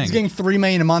getting, the whole thing. He's getting $3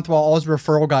 million a month while all his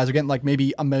referral guys are getting like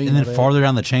maybe $1 million. And then of it. farther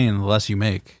down the chain, the less you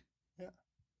make.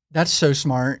 That's so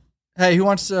smart. Hey, who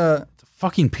wants to It's a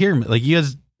fucking pyramid. Like you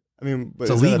guys, I mean, but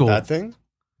It's is illegal. that a bad thing?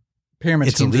 pyramid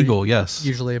it's schemes? illegal. Are Yes.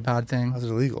 usually a bad thing. How's it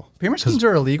illegal? Pyramid schemes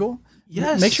are illegal.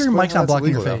 Yes. Make sure your Explain mic's how not that's blocking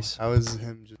your illegal, face. though. How is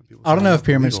him? People I don't know saying if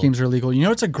pyramid illegal? schemes are illegal. You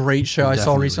know, it's a great show I saw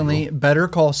Definitely recently. illegal. Better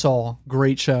Call Saul.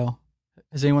 Great show.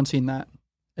 Has anyone seen that?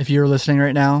 If you're listening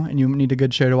right now and you need a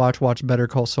good show to watch Better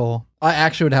Call Saul. I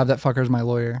actually would have that fucker as my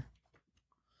lawyer.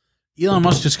 Elon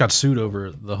Musk just got sued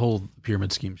over the whole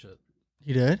pyramid scheme shit.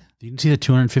 He did? Did you see the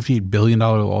 $258 billion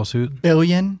lawsuit?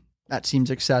 Billion? That seems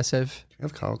excessive. Can you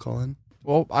have Kyle call in?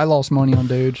 Well, I lost money on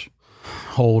Doge.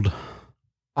 Hold.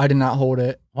 I did not hold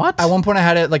it. What? At one point, I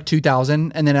had it like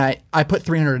 2,000, and then I put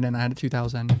 300 in. I had it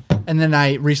 2,000, and then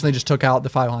I recently just took out the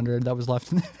 500 that was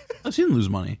left. I've seen him lose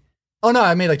money. Oh no,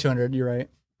 I made like 200. You're right.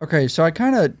 Okay, so I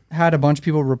kind of had a bunch of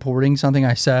people reporting something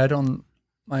I said on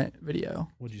my video.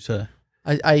 What'd you say?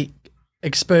 I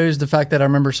exposed the fact that I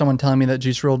remember someone telling me that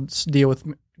Juice WRLD's deal with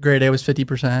Grade A was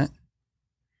 50%.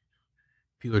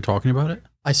 People are talking about it?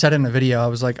 I said in the video, I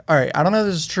was like, all right, I don't know if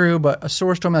this is true, but a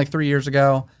source told me like 3 years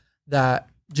ago that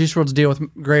Juice WRLD's deal with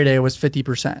Grade A was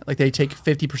 50%. Like they take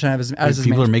 50% of his as his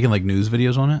People are management. making like news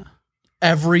videos on it?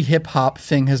 Every hip hop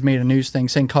thing has made a news thing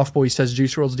saying Cuff Boy says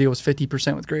Juice WRLD's deal was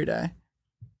 50% with Grade A.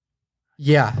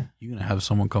 Yeah. You're going to have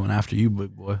someone coming after you,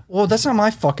 big boy. Well, that's not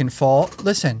my fucking fault.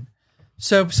 Listen.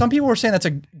 So some people were saying that's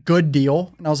a good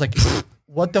deal, and I was like,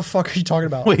 what the fuck are you talking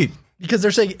about? Wait. Because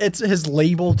they're saying it's his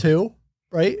label too,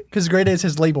 right? Because Grade A is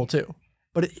his label too.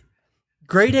 But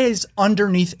Grade A is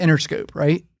underneath Interscope,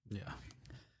 right? Yeah.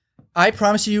 I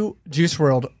promise you, Juice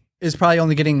WRLD is probably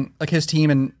only getting, like his team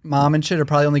and mom and shit are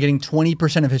probably only getting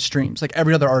 20% of his streams, like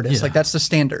every other artist. Yeah. Like that's the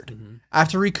standard.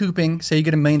 After recouping, say you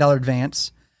get $1 million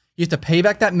advance, you have to pay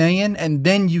back that million and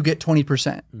then you get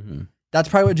 20%. That's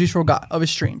probably what Juice WRLD got of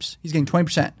his streams. He's getting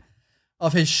 20%.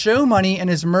 Of his show money and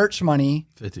his merch money,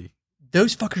 50.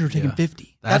 those fuckers are taking Yeah.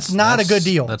 50. That's not a good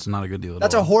deal. That's not a good deal at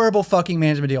That's all. a horrible fucking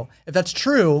management deal. If that's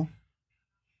true,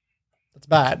 that's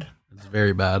bad. It's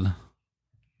very bad.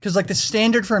 Because like the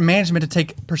standard for management to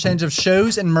take percentage of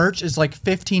shows and merch is like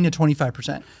 15 to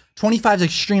 25%. 25 is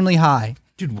extremely high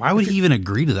Dude, why would he even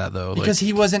agree to that though? because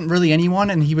he wasn't really anyone,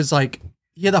 and he was like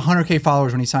he had 100K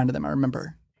followers when he signed to them. I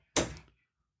remember.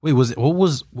 Wait, was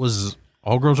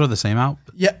All Girls Are the Same out?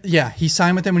 Yeah. He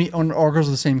signed with them when All Girls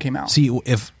Are the Same came out. See,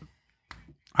 if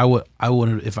I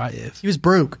wanted if He was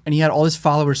broke and he had all his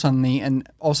followers suddenly, and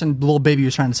all of a sudden, Lil Baby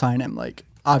was trying to sign him. Like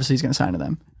obviously, he's going to sign to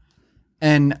them.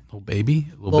 And Lil Baby,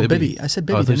 Lil Baby. I said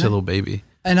Baby. Oh, I thought you didn't said I? Lil Baby.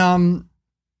 And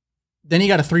then he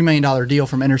got a $3 million deal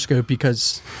from Interscope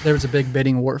because there was a big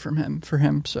bidding war for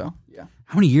him. So yeah,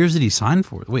 How many years did he sign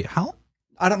for? Wait, how?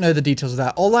 I don't know the details of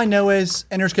that. All I know is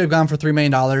Interscope got him for $3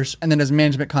 million, and then his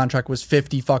management contract was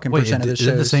 50% of the shows. Is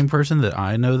it the same person that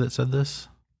I know that said this?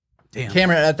 Damn.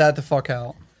 Cameron, edit that the fuck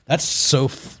out. That's so,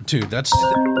 dude. That's.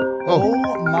 Oh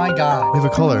my god. We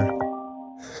have a caller.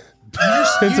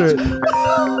 Answer it.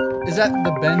 Is that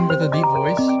the Ben with a deep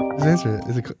voice? Just answer it.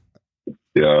 Is it?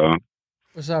 Yeah.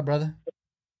 What's up, brother?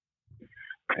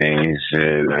 Ain't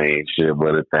shit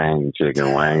but a thing,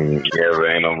 chicken wing.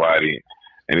 Ain't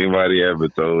anybody ever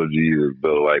told you you was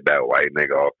built like that white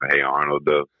nigga off of Hey Arnold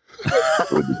though?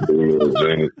 With the dude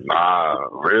drinking. Nah,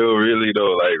 really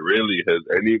though, like really, has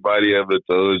anybody ever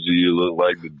told you you look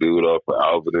like the dude off of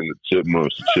Alvin and the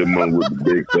Chipmunk with the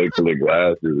big circular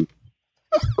glasses?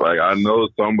 Like, I know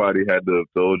somebody had to have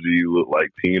told you look like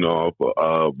Tina off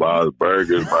of Bob's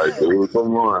Burgers. Like, dude,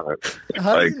 come on.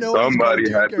 Like,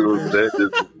 somebody had to have said this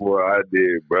before I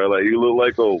did, bro. Like, you look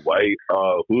like a white,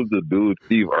 who's the dude?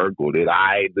 Steve Urkel. Did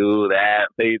I do that?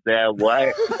 Face that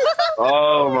what?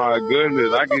 Oh, my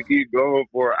goodness. I could keep going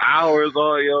for hours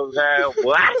on your head.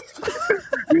 What?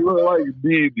 You look like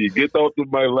Dee. Get off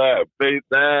of my lap. Face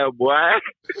that what?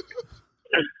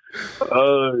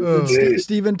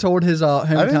 Steven told his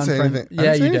hometown I didn't say friend. anything.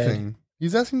 Yeah, you did.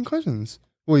 He's asking questions.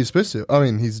 Well, he's supposed to. I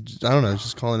mean, I don't know,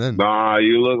 just calling in. Nah,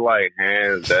 you look like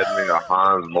that nigga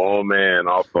Hans Moleman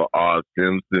off of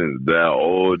Simpsons. That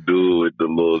old dude with the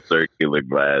little circular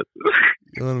glasses.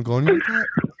 You let him go on you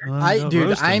like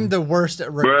that? I'm the worst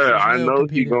at roast. Bruh, I know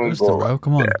you gonna go. Bro,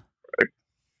 come on.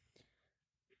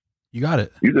 You got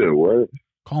it. You did what?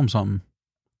 Call him something.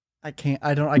 I can't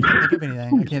think of anything.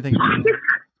 I can't think of anything.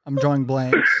 I'm drawing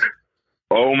blanks.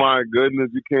 Oh my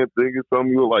goodness, you can't think of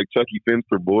something. You look like Chucky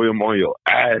Finster, boy. I'm on your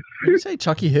ass. Did you say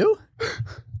Chucky who?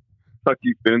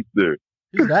 Chucky Finster.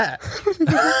 Who's that?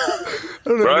 I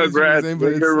don't know Rugrats,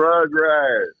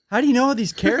 Rugrats. How do you know all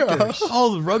these characters?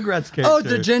 Oh, the Rugrats character. Oh,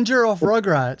 the ginger off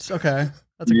Rugrats. Okay.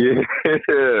 That's Yeah.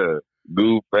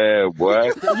 Goof ass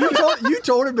boy. You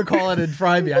told him to call it and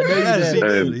fry me. I know you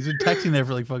did. He's been texting there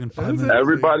for like fucking 5 minutes.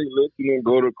 Everybody listening,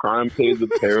 go to Crime Pays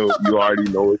Apparel. You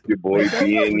already know it's your boy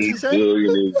B&E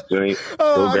Billion drink.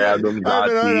 Go grab them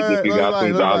Zazis if you got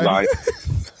some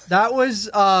Zazis. That was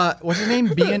what's his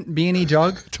name? B&E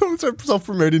Jug. Don't start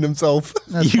self-promoting himself.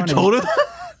 That's You funny. told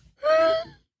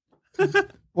him?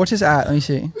 What's his at? Let me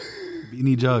see.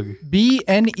 Beanie Jug.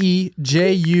 BNEJUGG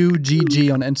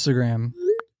on Instagram.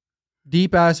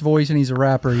 Deep ass voice, and he's a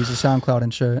rapper. He's a SoundCloud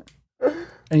and shit. And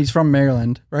he's from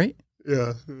Maryland, right?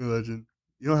 Yeah, legend.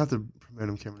 You don't have to promote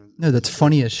him, Cameron. No, that's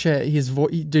funny as shit.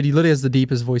 Dude, he literally has the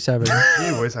deepest voice ever. He's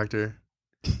a voice actor.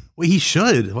 Wait, he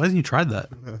should. Why hasn't he tried that?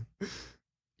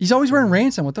 He's always wearing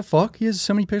Ransom. What the fuck? He has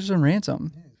so many pictures on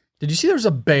Ransom. Did you see there was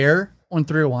a bear on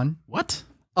 301? What?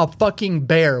 A fucking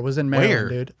bear was in Maryland, Where?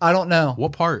 dude. I don't know.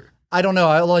 What part? I don't know.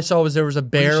 All I saw was there was a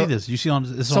bear. Where did you see this? You see on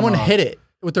this? Someone hit it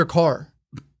with their car.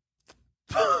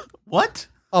 What?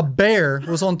 A bear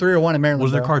was on 301 in Maryland.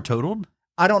 Was their bro. car totaled?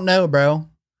 I don't know, bro.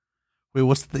 Wait,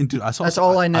 what's the thing, dude? I saw. That's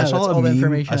all I know. I saw That's a all the meme.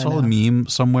 information I I saw a know. meme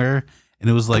somewhere, and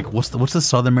it was like, what's the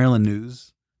Southern Maryland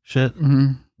news shit?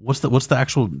 Mm-hmm. What's the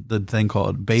actual thing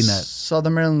called? Baynet.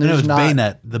 Southern Maryland No, News. it's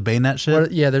Baynet. The Baynet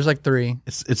shit. Yeah, there's like 3.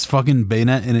 It's fucking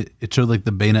Baynet, and it showed like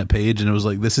the Baynet page, and it was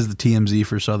like, this is the TMZ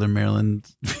for Southern Maryland.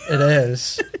 It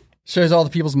is. Shows all the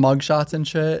people's mugshots and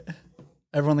shit.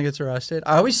 Everyone that gets arrested.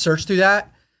 I always search through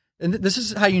that. And this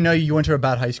is how you know you went to a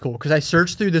bad high school. Because I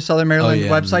searched through the Southern Maryland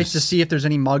websites to see if there's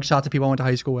any mugshots of people I went to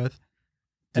high school with.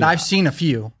 And I've seen a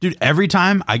few. Dude, every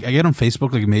time I get on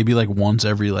Facebook, like maybe like once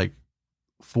every like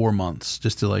 4 months,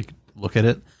 just to like look at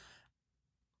it.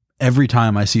 Every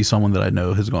time I see someone that I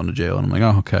know has gone to jail, and I'm like,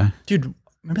 oh, okay. Dude,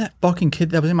 remember that fucking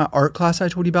kid that was in my art class I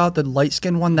told you about? The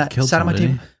light-skinned one that sat on my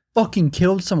table? Fucking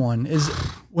killed someone.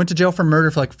 Went to jail for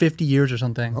murder for like 50 years or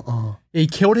something. He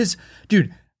killed his...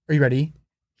 Dude, are you ready?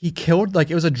 He killed,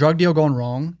 like, it was a drug deal going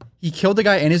wrong. He killed the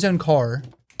guy in his own car,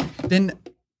 then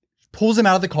pulls him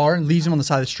out of the car and leaves him on the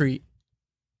side of the street.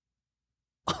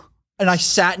 And I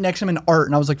sat next to him in art,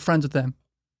 and I was, like, friends with him.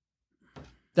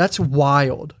 That's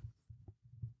wild.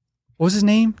 What was his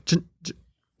name?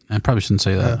 I probably shouldn't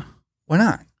say that. Why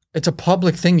not? It's a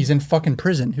public thing. He's in fucking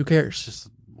prison. Who cares? Just,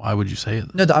 why would you say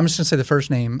it? No, I'm just going to say the first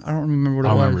name. I don't remember what it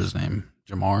was. I don't remember his name.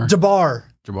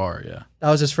 Jabbar, yeah. That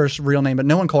was his first real name, but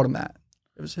no one called him that.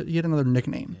 He had another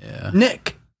nickname. Yeah.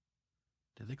 Nick.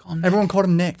 Did they call him Nick? Everyone called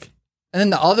him Nick. And then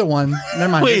the other one,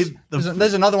 never mind. Wait,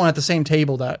 there's another one at the same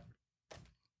table that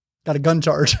got a gun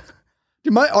charge.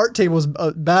 Dude, my art table was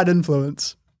a bad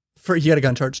influence. He got a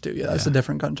gun charge too. Yeah, that's a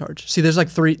different gun charge. See, there's like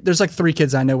three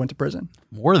kids I know went to prison.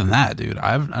 More than that, dude.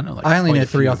 I know like I only quite know a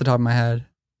 3 few. off the top of my head.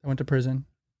 I went to prison.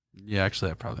 Yeah, actually,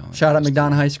 I probably only Shout out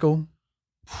McDonough High School.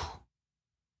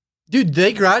 Dude,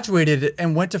 they graduated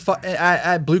and went to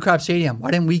at Blue Crab Stadium. Why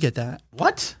didn't we get that?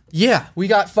 What? Yeah, we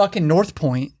got fucking North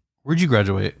Point. Where'd you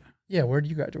graduate? Yeah, where'd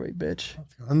you graduate, bitch?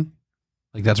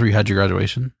 Like that's where you had your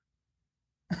graduation?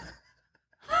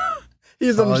 He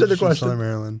doesn't understand the Southern question.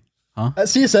 Maryland. Huh? At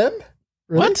CSM?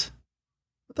 Really? What?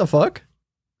 What the fuck?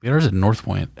 Yeah, there's at North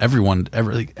Point. Everyone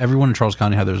in Charles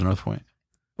County had theirs at North Point.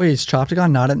 Wait, is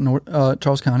Chopticon not at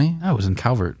Charles County? No, it was in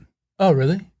Calvert. Oh,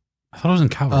 really? I thought it was in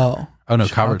Calvert. Oh no,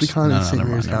 Calvert's Chopticon no, in St. never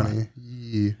Mary's mind, never mind.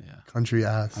 County. Country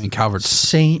ass. I mean, Calvert's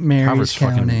St. Mary's Calvert's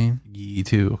County. fucking yee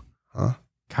too. Huh?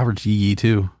 Calvert's yee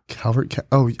too. Calvert.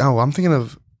 Oh, I'm thinking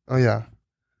of. Oh yeah.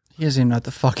 He doesn't even know what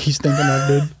the fuck he's thinking of,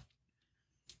 dude.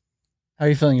 How are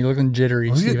you feeling? You're looking jittery,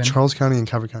 I was Steven. getting Charles County and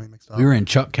Calvert County mixed up. We were in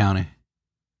Chuck County.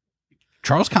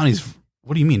 Charles County's.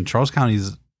 What do you mean? Charles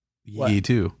County's What? yee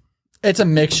too. It's a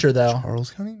mixture, though.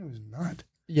 Charles County? No, it's not.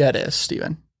 Yeah, it is,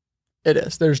 Steven. It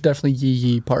is. There's definitely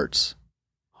yee parts.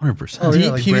 100%. Oh, Deep yeah,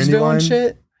 like Hughesville Brandywine? and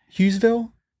shit.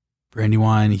 Hughesville.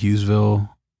 Brandywine, Hughesville,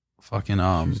 fucking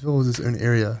Hughesville was its own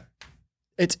area.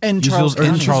 It's in Hughesville's Charles in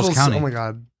County. Charles Hughesville's- County. Oh my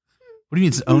god. What do you mean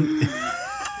it's own?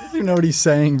 I don't even know what he's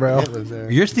saying, bro. I live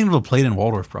there. You're thinking of a plate in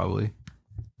Waldorf, probably.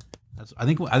 I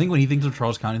think when he thinks of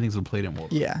Charles County, he thinks of a plate in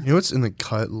Waldorf. Yeah. You know what's in the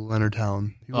cut?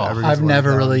 Leonardtown. Who Oh. ever goes I've to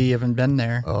never Leonardtown? really even been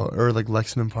there. Oh, or like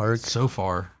Lexington Park. So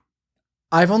far.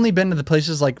 I've only been to the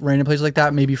places like random places like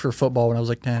that, maybe for football when I was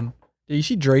like 10. Did you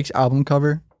see Drake's album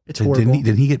cover? It's horrible.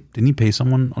 Didn't he pay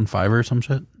someone on Fiverr or some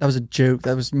shit? That was a joke.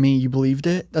 That was me. You believed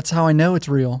it? That's how I know it's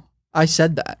real. I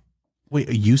said that. Wait,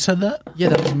 you said that? Yeah,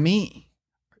 that was me.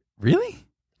 Really?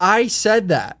 I said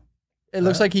that. It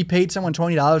looks like he paid someone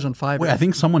 $20 on Fiverr. Wait, I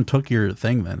think someone took your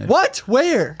thing then. What?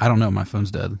 Where? I don't know. My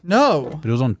phone's dead. No. But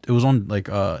it was on like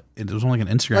an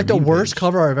Instagram. Like the meme worst page.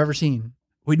 cover I've ever seen.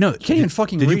 Wait, no. You can't even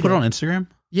fucking Did read you put it it. on Instagram?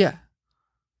 Yeah.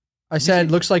 I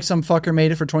said, looks like some fucker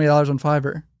made it for $20 on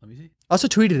Fiverr. Let me see. I also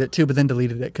tweeted it too, but then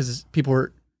deleted it because people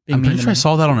were being I'm mean pretty to sure I me.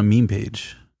 saw that on a meme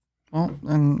page. Well,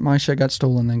 and my shit got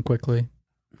stolen then quickly.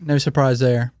 No surprise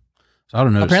there. So I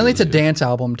don't know. Apparently, it's a dance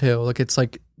album too. Like it's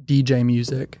like DJ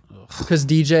music because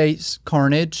DJ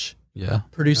Carnage Yeah.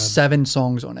 produced 7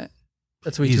 songs on it.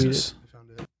 That's what he Jesus.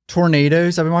 tweeted.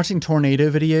 Tornadoes. I've been watching tornado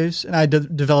videos, and I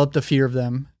developed a fear of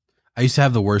them. I used to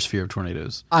have the worst fear of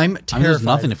tornadoes. I'm I terrified. mean, there's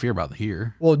nothing to fear about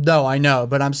here. Well, no, I know,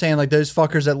 but I'm saying like those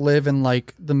fuckers that live in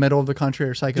like the middle of the country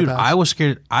are psychopaths. Dude, I was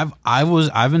scared. I've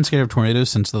been scared of tornadoes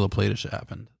since the La Plata shit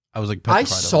happened. I was like, I petrified of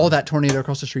saw them. that tornado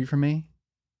across the street from me.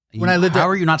 when I lived How at-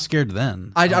 are you not scared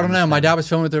then? I don't know. My understand. dad was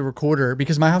filming with the recorder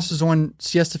because my house was on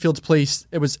Siesta Fields Place.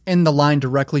 It was in the line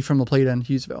directly from La Plata in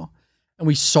Hughesville. And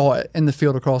we saw it in the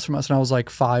field across from us. And I was like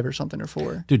 5 or something or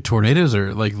 4. Dude, tornadoes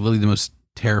are like literally the most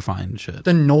terrifying shit.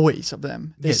 The noise of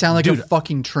them. They Yeah, sound like dude, a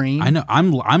fucking train. I know.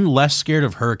 I'm less scared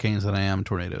of hurricanes than I am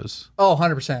tornadoes. Oh,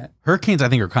 100%. Hurricanes, I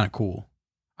think, are kind of cool.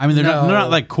 I mean, they're No. not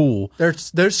like cool. They're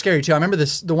scary too. I remember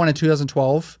the one in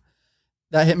 2012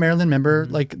 that hit Maryland. Remember,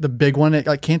 like the big one, it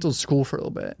like canceled school for a little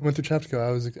bit. I went through Chapco.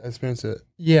 I experienced it.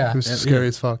 Yeah. It was Yeah, scary yeah.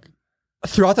 as fuck.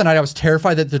 Throughout the night, I was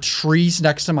terrified that the trees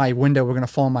next to my window were going to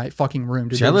fall in my fucking room.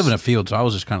 Dude, See, I live in a field, so I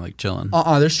was just kind of like chilling.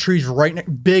 There's trees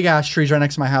big ass trees right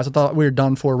next to my house. I thought we were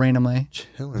done for randomly.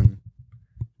 Chilling.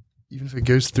 Even if it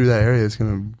goes through that area, it's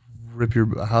gonna rip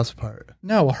your house apart.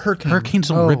 No, a hurricane. Hurricanes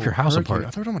don't rip your house hurricane. I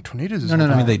apart. thought we were talking about tornadoes. No, no,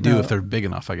 I mean, they do no. if they're big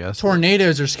enough, I guess.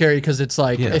 Tornadoes are scary because it's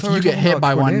like Yeah. I if thought we you were get talking hit about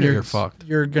by one, tornadoes. You're fucked.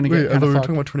 you're gonna Wait, get I thought kind we of were fucked.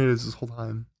 talking about tornadoes this whole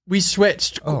time. We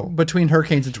switched between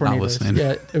hurricanes and Not tornadoes. listening.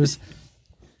 Yeah, it was.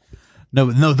 No,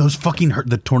 those fucking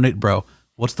the tornado, bro.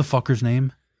 What's the fucker's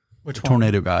name? Which The one?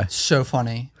 tornado guy. So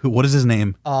funny. What is his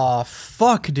name?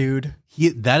 Fuck, dude.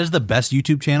 That is the best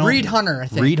YouTube channel. Reed Hunter, I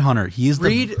think. Reed Hunter. He is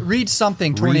the Reed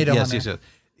something tornado Yes, hunter. yes,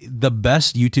 yes. The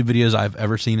best YouTube videos I've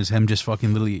ever seen is him just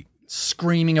fucking literally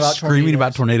Screaming about screaming tornadoes.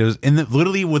 about tornadoes, and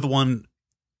literally with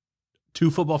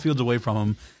 2 football fields away from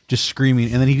him, just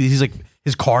screaming. And then he's like,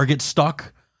 his car gets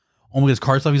stuck. Oh my god, his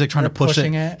car stuff. He's like trying to They're push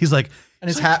pushing it. it. He's like, And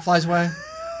his hat flies away.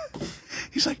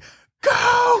 he's like,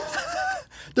 go.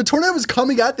 The tornado was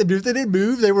coming at them, dude. If they didn't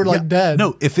move, they were like dead.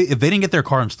 No, if they didn't get their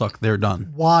car unstuck, they're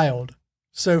done. Wild.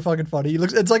 So fucking funny.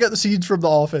 It's like the scenes from The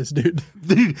Office, dude.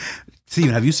 Dude,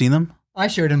 Steven, have you seen them? I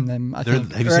showed him them, I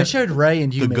think. have you Or I seen- showed Ray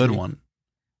and you, The good maybe. one.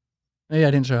 Maybe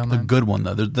I didn't show him The them. good one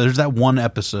though. There's that one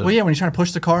episode. Well, yeah, when he's trying to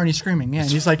push the car and he's screaming. Yeah, and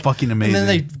he's like fucking amazing. And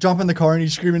then they jump in the car and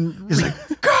he's screaming. He's like,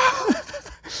 go.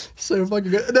 So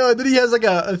fucking good. No, and then he has like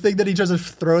a thing that he tries to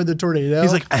throw in the tornado.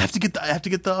 He's like, I have to get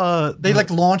the. they like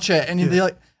launch it and they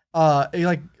like He's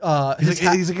like,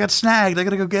 I got snagged. I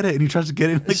gotta go get it, and he tries to get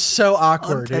it. Like, it's so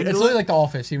awkward, dude. It's untangle literally it. like The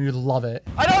Office. You would love it.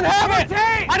 I don't have it!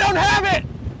 I don't have it!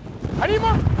 I need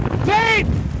more tape!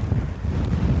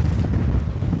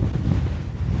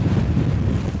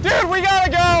 Dude,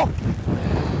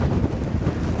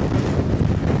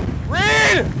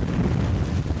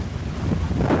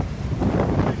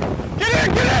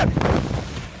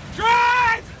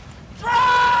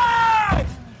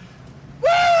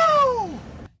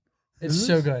 It's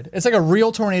so good. It's like a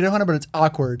real tornado hunter, but it's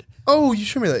awkward. Oh, you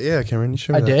showed me that. Yeah, Cameron, you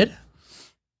showed me I that. did? Are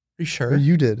you sure? Or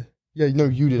you did. Yeah, no,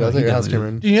 you did. I was at your house,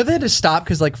 Cameron. Do you know they had to stop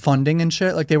because like funding and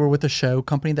shit? Like they were with the show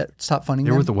company that stopped funding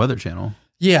They were them? with the Weather Channel.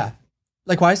 Yeah.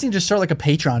 Like why doesn't he just start like a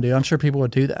Patreon, dude? I'm sure people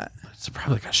would do that. It's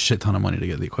probably like a shit ton of money to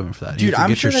get the equipment for that. Dude, you have to I'm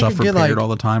get sure your they stuff could get, repaired like- all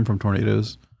the time from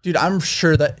tornadoes. Dude, I'm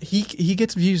sure that he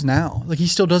gets views now. Like he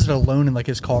still does it alone in like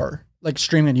his car, like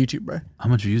streaming on YouTube, bro. How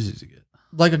much views does he get?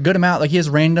 Like a good amount. Like he has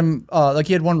random. Like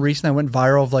he had one recent that went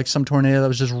viral of like some tornado that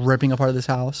was just ripping apart this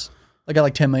house. Like got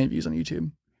like 10 million views on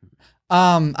YouTube.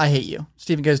 I hate you.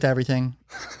 Steven goes to everything.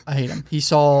 I hate him. He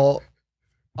saw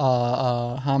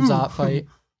Hamzat fight.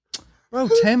 Bro,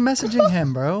 Tim messaging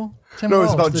him, bro. Tim No, it's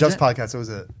Wells, about the Jeff's podcast. That was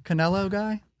it. Canelo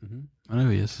guy. I know who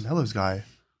he is. Canelo's guy.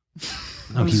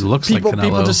 No, he looks People like Canelo.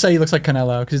 people just say he looks like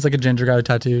Canelo because he's like a ginger guy with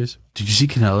tattoos. Did you see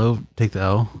Canelo take the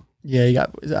L? Yeah, he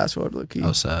got his ass whooped. Look, he That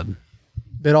was sad.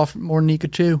 bit off more than he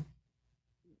could chew.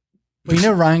 Well, you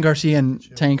know Ryan Garcia and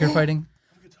Tank are fighting.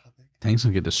 Tank's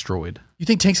gonna get destroyed. You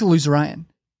think Tank's gonna lose to Ryan?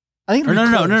 I think Or it'll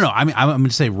be close. no. I mean, I'm gonna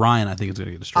say Ryan. I think is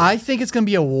gonna get destroyed. I think it's gonna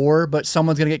be a war, but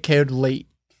someone's gonna get KO'd late.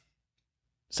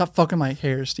 Stop fucking my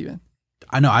hair, Steven.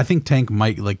 I know. I think Tank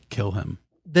might like kill him.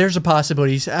 There's a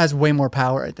possibility. He has way more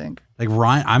power, I think. Like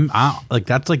Ryan, like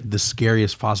that's like the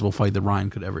scariest possible fight that Ryan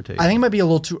could ever take. I think it might be a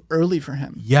little too early for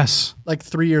him. Yes. Like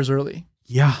 3 years early.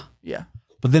 Yeah. Yeah.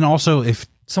 But then also if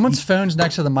Someone's phone's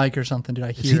next to the mic or something, dude.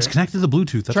 I hear it's it. connected to the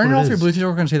Bluetooth, that's Turn it what off it your is. Bluetooth.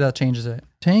 We're going to say that changes it.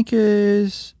 Tank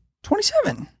is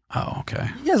 27. Oh, okay.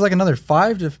 He has like another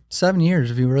 5 to 7 years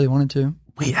if he really wanted to.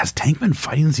 Wait, has Tank been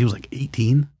fighting since he was like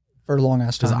 18? For a long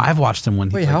ass Because time. I've watched him when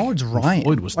he Wait, how old's Ryan?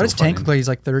 Floyd was Why still does Tank fighting. look like he's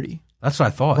like 30? That's what I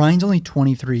thought. Ryan's only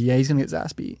 23. Yeah, he's going to get his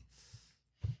ass beat.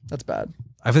 That's bad.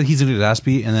 I feel like he's gonna get his ass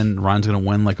beat, and then Ryan's gonna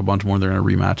win like a bunch more. They're gonna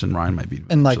rematch, and Ryan might beat him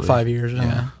In like eventually. 5 years.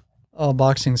 Yeah. Oh,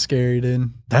 boxing's scary,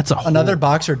 dude. That's a whole, Another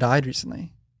boxer died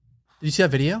recently. Did you see that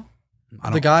video? I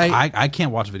the guy- I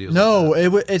can't watch videos. No,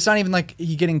 like that. it's not even like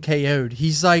he getting KO'd.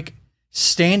 He's like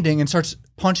standing and starts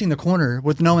punching the corner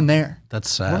with no one there. That's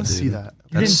sad. I want to dude. see that.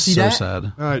 You That's didn't see so that? sad.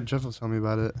 All right, Jeff will tell me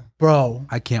about it. Bro,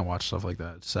 I can't watch stuff like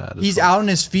that. It's sad. as he's fuck. out on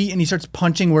his feet and he starts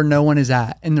punching where no one is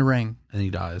at in the ring. and he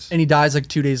dies. And he dies like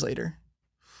 2 days later.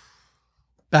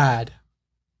 Bad.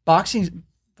 Boxing,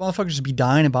 motherfuckers just be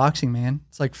dying in boxing, man.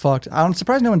 It's like fucked. I'm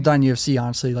surprised no one died in UFC,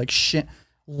 honestly. Like shit,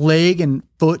 leg and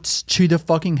foots to the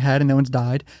fucking head and no one's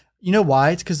died. You know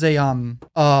why? It's because they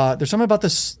there's something about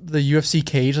this the UFC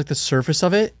cage, like the surface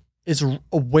of it is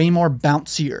a way more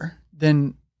bouncier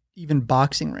than even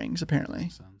boxing rings,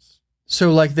 apparently.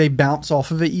 So like they bounce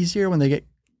off of it easier when they get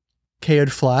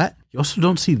KO'd flat. You also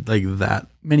don't see like that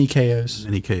Many KOs.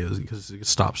 many KOs because it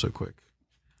stops so quick.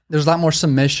 There's a lot more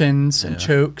submissions and Yeah.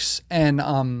 chokes, and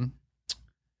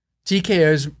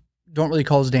TKOs don't really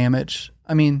cause damage.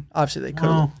 I mean, obviously they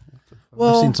could.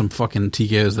 Well, I've seen some fucking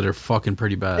TKOs that are fucking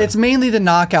pretty bad. It's mainly the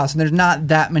knockouts, and there's not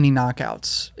that many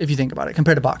knockouts if you think about it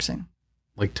compared to boxing.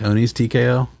 like Tony's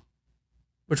TKO.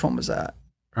 Which one was that?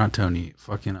 Or not Tony.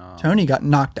 Fucking Tony got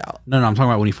knocked out. No, I'm talking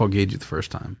about when he fought Gage the first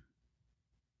time.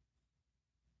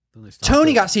 Then they stopped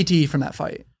Tony it. got CTE from that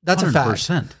fight. That's a fact.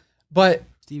 100%. But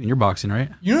Steven, you're boxing, right?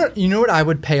 you know what I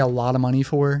would pay a lot of money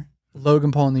for?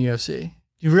 Logan Paul in the UFC.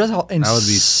 You realize how insane would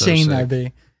be so that'd sick.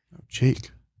 be?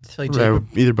 Jake. It's like Yeah,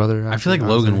 Jake- either brother. I feel like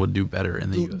honestly. Logan would do better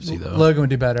in the UFC though. Logan would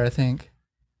do better, I think.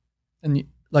 And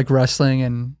like wrestling,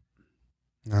 and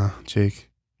No, Jake.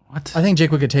 What? I think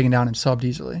Jake would get taken down and subbed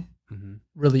easily, Mhm.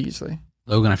 really easily.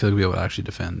 Logan, I feel like we'll be able to actually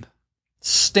defend.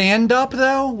 Stand up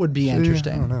though would be I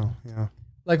interesting. don't know. Yeah.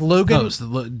 Like Logan, No,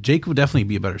 so Jake would definitely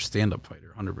be a better stand-up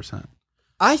fighter, 100%.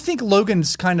 I think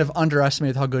Logan's kind of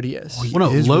underestimated how good he is. He Well,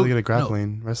 no, is Lo- really good at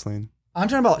grappling, wrestling. I'm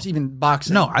talking about even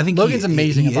boxing. No, I think Logan's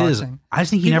amazing he at is. boxing. I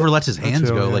just think he People- never lets his hands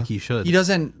too, go yeah. like he should. He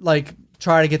doesn't like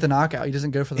try to get the knockout. He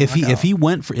doesn't go for the if knockout.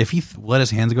 if he let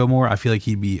his hands go more, I feel like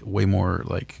he'd be way more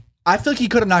like. I feel like he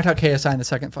could have knocked out KSI in the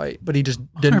second fight, but he just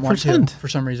didn't want to 100%. for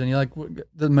some reason. He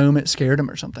the moment scared him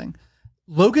or something.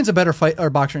 Logan's a better fight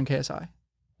or boxer than KSI.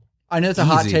 I know it's a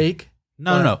hot Easy. take.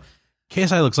 No.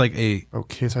 KSI looks like a. Oh,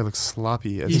 KSI looks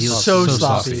sloppy. He's He looks so so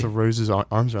sloppy. He throws his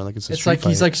arms around like it's a It's street like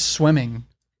he's fight. like swimming,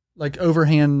 like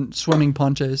overhand swimming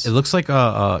punches. It looks like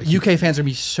a. UK fans are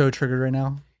gonna be so triggered right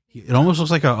now. It almost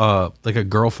looks like a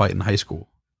girl fight in high school.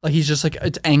 Like he's just like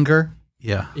it's anger.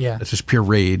 Yeah. Yeah. It's just pure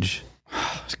rage.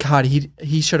 God,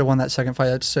 he should have won that second fight.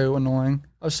 That's so annoying.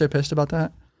 I was so pissed about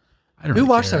that. I don't Who really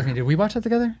watched care. that with me? Did we watch that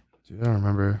together? Dude, I don't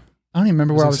remember. I don't even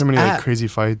remember where I There's was so many at. like crazy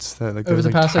fights that like there Over was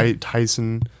the like past,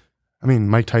 Tyson. I mean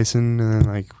Mike Tyson, and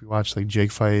then like we watched like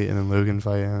Jake fight and then Logan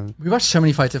fight. And We watched so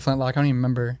many fights at Flintlock. I don't even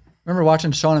remember. I remember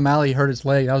watching Sean O'Malley hurt his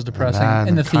leg. That was depressing. that,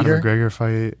 In the and Conor theater. McGregor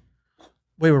fight.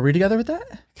 Wait, were we together with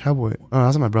that? Cowboy. Oh, that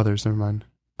was my brother's. Never mind.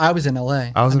 I was in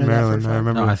LA. I was in know that for a Maryland. I fact.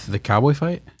 remember. No, the cowboy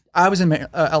fight. I was in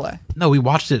LA. No, we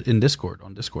watched it in Discord.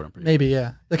 On Discord, I'm pretty Maybe,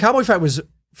 yeah. The cowboy fight was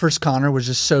first Connor was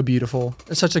just so beautiful.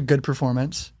 It's such a good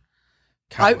performance.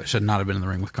 Cowboy should not have been in the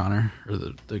ring with Connor or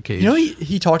the cage. You know,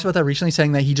 he talked about that recently,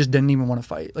 saying that he just didn't even want to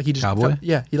fight. Like he just Cowboy?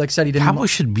 yeah, he like said he didn't. Cowboy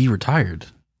should be retired.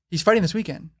 He's fighting this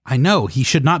weekend. I know he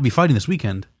should not be fighting this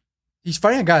weekend. He's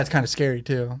fighting a guy that's kind of scary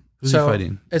too. Who's he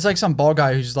fighting? It's like some bald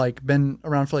guy who's like been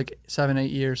around for like 7-8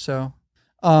 years. So,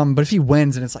 but if he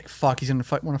wins, and it's like fuck, he's gonna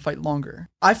want to fight longer.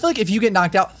 I feel like if you get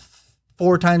knocked out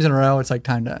 4 times in a row, it's like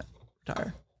time to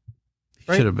retire.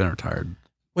 He should have been retired.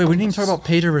 Wait, we didn't even talk about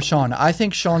Pedro versus Sean. I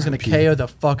think Sean's gonna KO the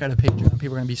fuck out of Pedro.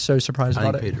 People are gonna be so surprised I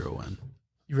about think it. Pedro will win.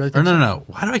 You really think? No.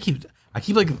 Why do I keep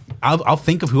like I'll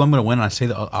think of who I'm gonna win and I say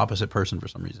the opposite person for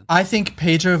some reason. I think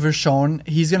Pedro versus Sean,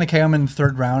 he's gonna KO him in the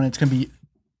 3rd round. It's gonna be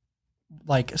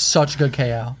like such a good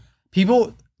KO.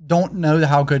 People don't know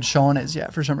how good Sean is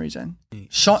yet for some reason.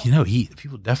 Sean, You know,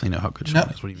 people definitely know how good Sean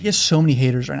is. What do you he mean? has so many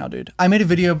haters right now, dude. I made a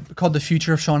video called "The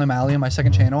Future of Sean O'Malley" on my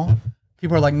 2nd channel.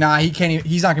 People are like, "Nah, he can't.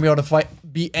 He's not gonna be able to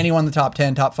beat anyone in the top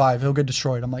 10, top 5. He'll get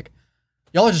destroyed." I'm like,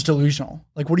 y'all are just delusional.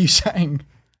 Like, what are you saying?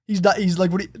 He's not. He's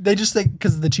like, what? They just think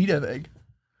because of the cheetah egg.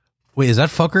 Wait, is that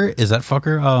fucker?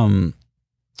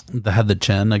 That had the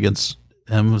chin against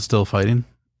him was still fighting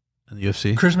in the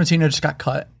UFC? Chris Martino just got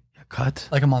cut Cut.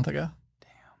 like a month ago. Damn.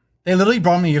 They literally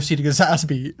brought him to the UFC to get his ass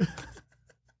beat.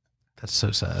 That's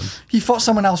so sad. He fought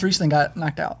someone else recently and got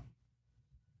knocked out.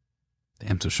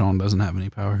 Damn. So Sean doesn't have any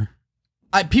power.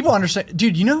 People understand,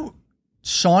 dude. You know,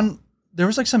 Sean. There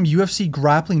was like some UFC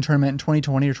grappling tournament in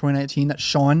 2020 or 2019 that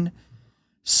Sean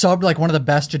subbed like one of the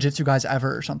best jiu-jitsu guys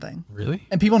ever or something. Really?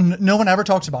 And people, no one ever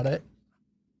talks about it.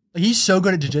 Like, he's so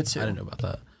good at jiu-jitsu. I didn't know about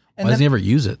that. And Why doesn't he ever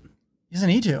use it? He doesn't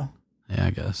need to. Yeah,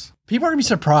 I guess. People are gonna be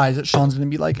surprised that Sean's gonna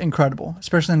be like incredible,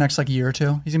 especially in the next like year or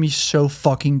two. He's gonna be so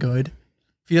fucking good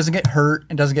if he doesn't get hurt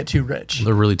and doesn't get too rich.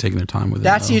 They're really taking their time with it.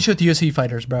 That's the issue with UFC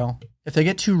fighters, bro. If they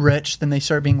get too rich, then they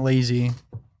start being lazy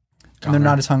and they're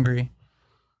not as hungry.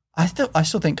 I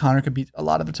still think Connor could beat a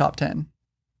lot of the top 10.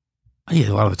 Yeah,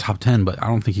 a lot of the top 10, but I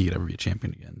don't think he could ever be a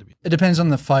champion again. It depends on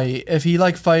the fight. If he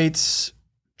like fights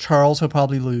Charles, he'll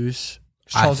probably lose.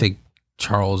 I think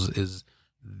Charles is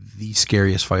the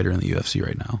scariest fighter in the UFC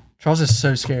right now. Charles is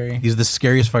so scary. He's the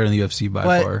scariest fighter in the UFC by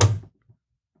far.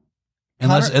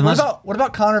 What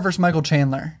about Connor versus Michael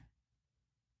Chandler?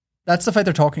 That's the fight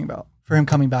they're talking about for him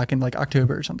coming back in like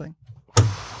October or something.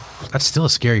 That's still a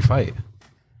scary fight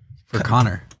for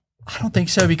Connor. I don't think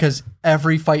so because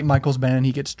every fight Michael's been in,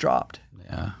 he gets dropped.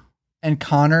 Yeah. And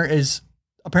Connor is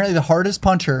apparently the hardest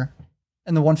puncher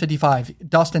in the 155.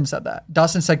 Dustin said that.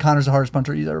 Dustin said Connor's the hardest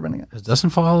puncher he's ever been against. Has Dustin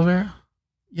fought Oliveira?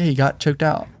 Yeah, he got choked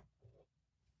out.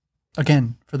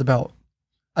 Again, for the belt.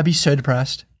 I'd be so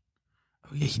depressed.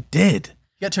 Oh, yeah, he did.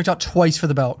 He got choked out twice for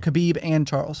the belt. Khabib and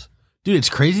Charles. Dude, it's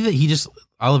crazy that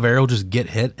Oliveira will just get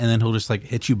hit and then he'll just like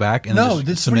hit you back. And No, then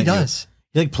this is what he does.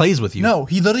 He like plays with you. No,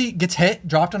 he literally gets hit,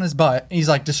 dropped on his butt, and he's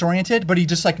like disoriented, but he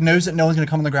just like knows that no one's going to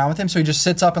come on the ground with him. So he just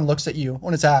sits up and looks at you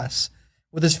on his ass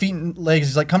with his feet and legs.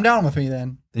 He's like, come down with me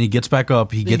then. Then he gets back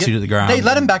up. He gets you to the ground. They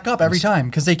let him back up every time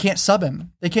because they can't sub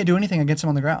him. They can't do anything against him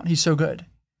on the ground. He's so good.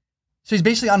 So he's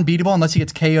basically unbeatable unless he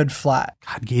gets KO'd flat.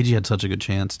 God, Gagey had such a good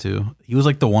chance too. He was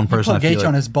like the one He person put I feel Gaethje like,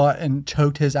 on his butt and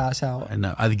choked his ass out. I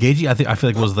know. Gagey, I feel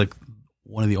like was like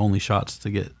one of the only shots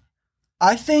to get.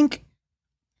 I think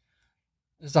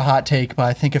it's a hot take, but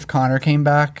I think if Connor came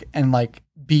back and like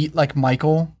beat like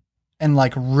Michael and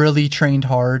like really trained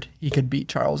hard, he could beat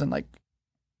Charles in like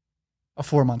a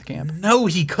 4-month camp. No,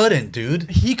 he couldn't,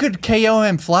 dude. He could KO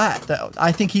him flat, though.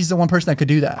 I think he's the one person that could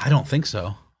do that. I don't think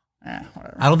so.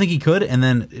 Whatever. I don't think he could. And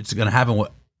then it's going to happen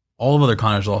what all of other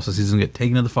Connor's losses. He's going to get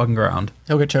taken to the fucking ground.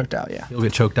 He'll get choked out, yeah. He'll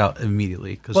get choked out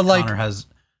immediately because But, like, Connor has.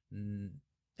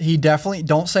 He definitely,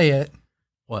 don't say it.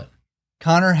 What?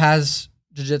 Connor has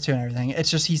jiu-jitsu and everything.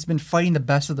 It's just he's been fighting the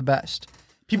best of the best.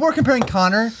 People are comparing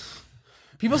Connor.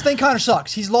 People think Connor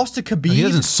sucks. He's lost to Khabib. He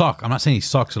doesn't suck. I'm not saying he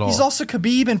sucks at all. He's lost to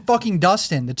Khabib and fucking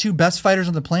Dustin, the 2 best fighters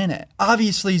on the planet.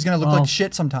 Obviously, he's going to look like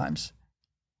shit sometimes.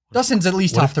 Dustin's at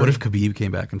least top 3. What if Khabib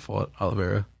came back and fought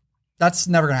Oliveira? That's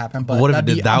never going to happen. But What if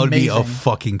that'd be that would be a amazing.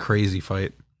 fucking crazy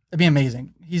fight? It'd be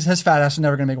amazing. His fat ass is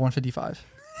never going to make 155.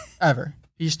 Ever.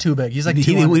 He's too big. He's like He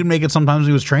 200. would make it sometimes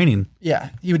he was training. Yeah,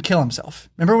 he would kill himself.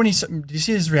 Remember when did you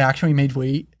see his reaction when he made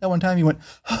weight? That one time he went,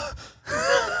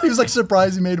 he was like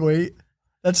surprised he made weight.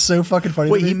 That's so fucking funny.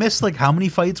 Wait, he missed like how many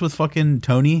fights with fucking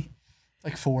Tony?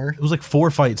 Like 4. It was like 4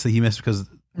 fights that he missed because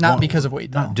Because of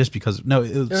weight, though. Not just because. No,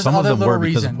 Some of them were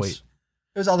because of weight.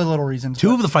 There's other little reasons.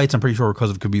 2 of the fights I'm pretty sure were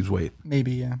because of Khabib's weight.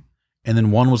 Maybe, yeah. and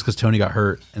then one was because Tony got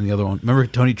hurt, and the other one, remember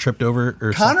Tony tripped over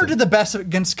or Conor something? did the best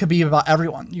against Khabib about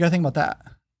everyone. You got to think about that.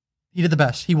 He did the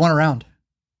best. He won a round.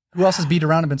 Who else has beat a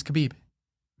round against Khabib?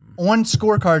 On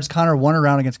scorecards, Conor won a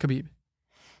round against Khabib.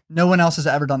 No one else has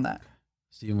ever done that.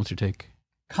 Steven, what's your take?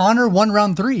 Conor won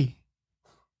round 3.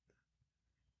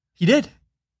 He did.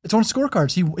 It's on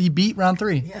scorecards. He beat round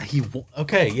 3. Yeah,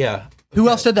 okay, yeah. Who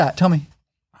else did that? Tell me.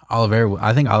 Oliveira.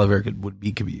 I think Oliveira would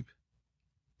beat Khabib.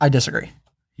 I disagree.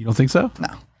 You don't think so? No.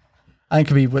 I think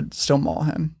Khabib would still maul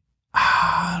him.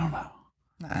 I don't know.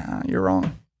 Nah, you're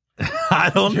wrong. I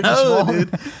don't You're know, just wrong.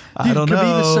 dude. I don't Khabib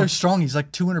know. is so strong. He's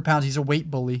like 200 pounds. He's a weight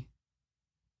bully.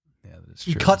 Yeah, that's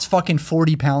He true. cuts fucking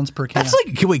 40 pounds per camp. That's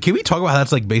like, can we talk about how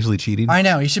that's like basically cheating? I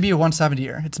know. He should be a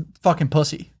 170er. It's fucking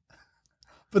pussy.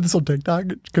 Put this on TikTok.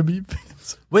 Khabib.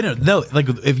 Wait, no, like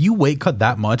if you weight cut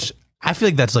that much, I feel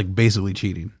like that's like basically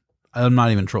cheating. I'm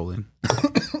not even trolling. I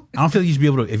don't feel like you should be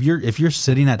able to. If you're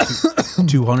sitting at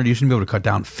 200, you shouldn't be able to cut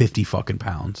down 50 fucking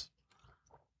pounds.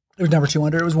 It was never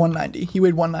 200. It was 190. He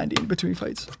weighed 190 in between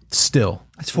fights. Still,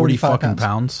 That's 40 45 fucking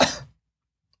pounds.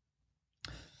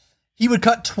 He would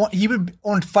cut 20. He would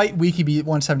on fight week. He'd be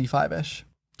 175 ish.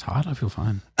 Todd, I feel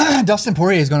fine. Dustin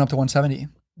Poirier is going up to 170.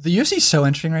 The UFC is so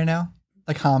interesting right now.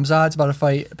 Like Hamzat's about to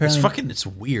fight. Apparently, It's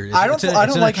weird. I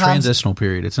don't like a transitional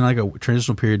period. It's in like a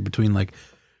transitional period between like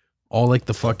all like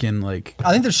the fucking like.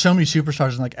 I think there's so many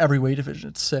superstars in like every weight division.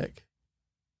 It's sick.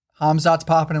 Hamzat's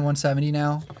popping in 170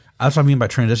 now. That's what I mean by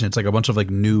transition. It's like a bunch of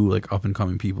like new like up and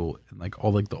coming people and like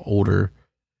all like the older.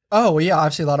 Oh well, yeah,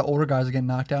 obviously a lot of older guys are getting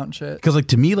knocked out and shit. Because like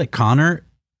to me, like Conor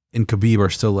and Khabib are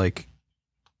still like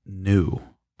new,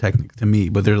 technically to me,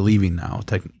 but they're leaving now.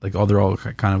 Like they're all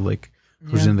kind of like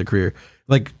who's in the career.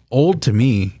 Like old to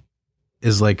me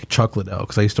is like Chuck Liddell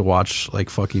because I used to watch like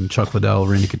fucking Chuck Liddell,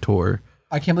 Randy Couture.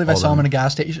 I can't believe I saw him in a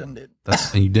gas station, dude.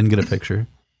 And you didn't get a picture.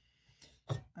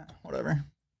 Whatever.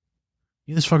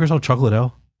 You this fucker saw Chuck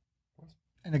Liddell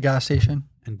In a gas station.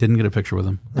 and didn't get a picture with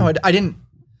him. No, I didn't.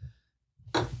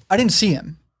 I didn't see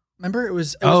him. Remember, it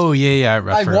was Oh yeah.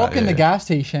 I walk in the gas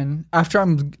station after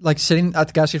I'm like sitting at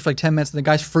the gas station for like 10 minutes and the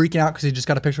guy's freaking out because he just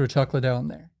got a picture of Chuck Liddell in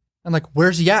there. I'm like,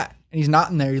 where's he at? And he's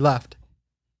not in there. He left.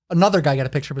 Another guy got a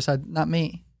picture beside, not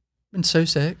me. Been so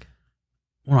sick.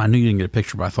 Well, I knew you didn't get a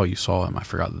picture, but I thought you saw him. I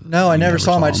forgot. No, I never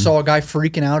saw him. I just saw a guy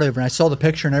freaking out over, and I saw the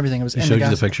picture and everything. It was He in showed the you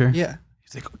gas the picture? Yeah,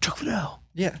 He's like, oh, Chuck Liddell.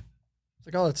 yeah. It's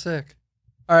like, oh, that's sick.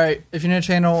 All right, if you're new to the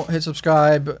channel, hit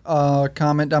subscribe.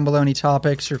 Comment down below any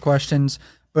topics or questions.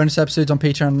 Bonus episodes on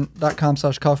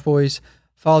patreon.com/cuffboys.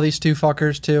 Follow these two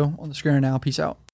fuckers too on the screen right now. Peace out.